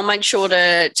for that. I'll make sure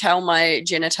to tell my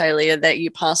genitalia that you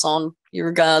pass on your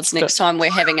regards next time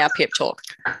we're having our pep talk.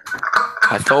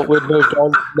 I thought we'd moved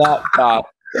on from that, but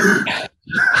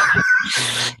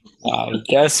I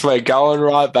guess we're going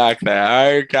right back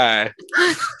there. Okay.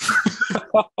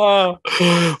 Well,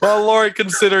 Laurie,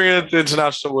 considering it's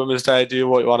International Women's Day, do you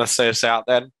want to say us out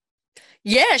then?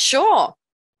 Yeah, sure.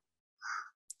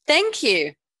 Thank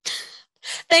you.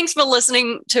 Thanks for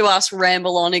listening to us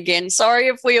ramble on again. Sorry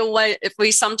if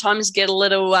we sometimes get a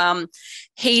little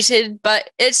heated,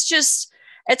 but it's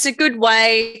a good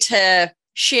way to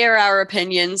share our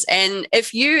opinions. And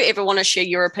if you ever want to share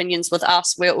your opinions with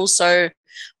us, we're also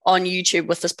on YouTube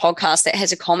with this podcast that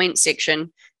has a comment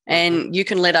section, and you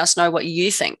can let us know what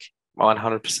you think.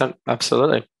 100%.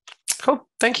 Absolutely. Cool.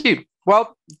 Thank you.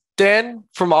 Well, Dan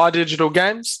from iDigital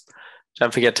Games,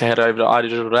 don't forget to head over to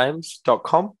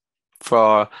idigitalgames.com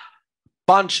for a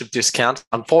bunch of discounts.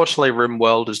 Unfortunately,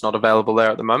 Rimworld is not available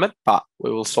there at the moment, but we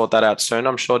will sort that out soon,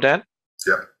 I'm sure, Dan.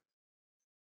 Yep.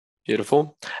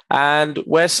 Beautiful. And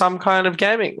we're Some Kind of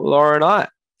Gaming, Laura and I.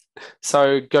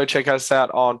 So go check us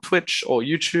out on Twitch or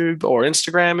YouTube or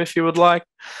Instagram if you would like.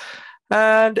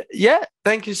 And yeah,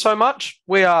 thank you so much.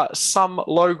 We are Some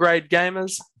Low-Grade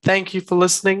Gamers. Thank you for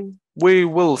listening. We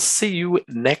will see you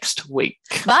next week.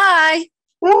 Bye.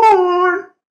 Bye.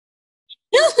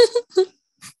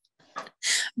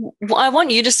 I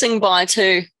want you to sing bye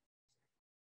too.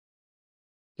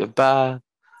 Goodbye,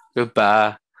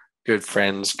 goodbye, good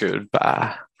friends,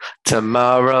 goodbye.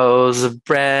 Tomorrow's a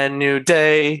brand new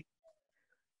day.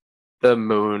 The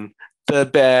moon, the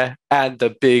bear, and the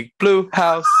big blue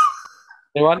house.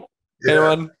 Anyone? Yeah.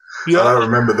 Anyone? Yeah. I don't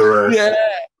remember the rest. Yeah.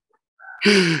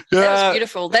 That was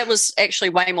beautiful. That was actually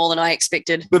way more than I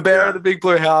expected. The Bear and the Big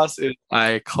Blue House is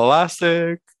a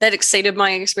classic. That exceeded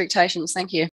my expectations. Thank you.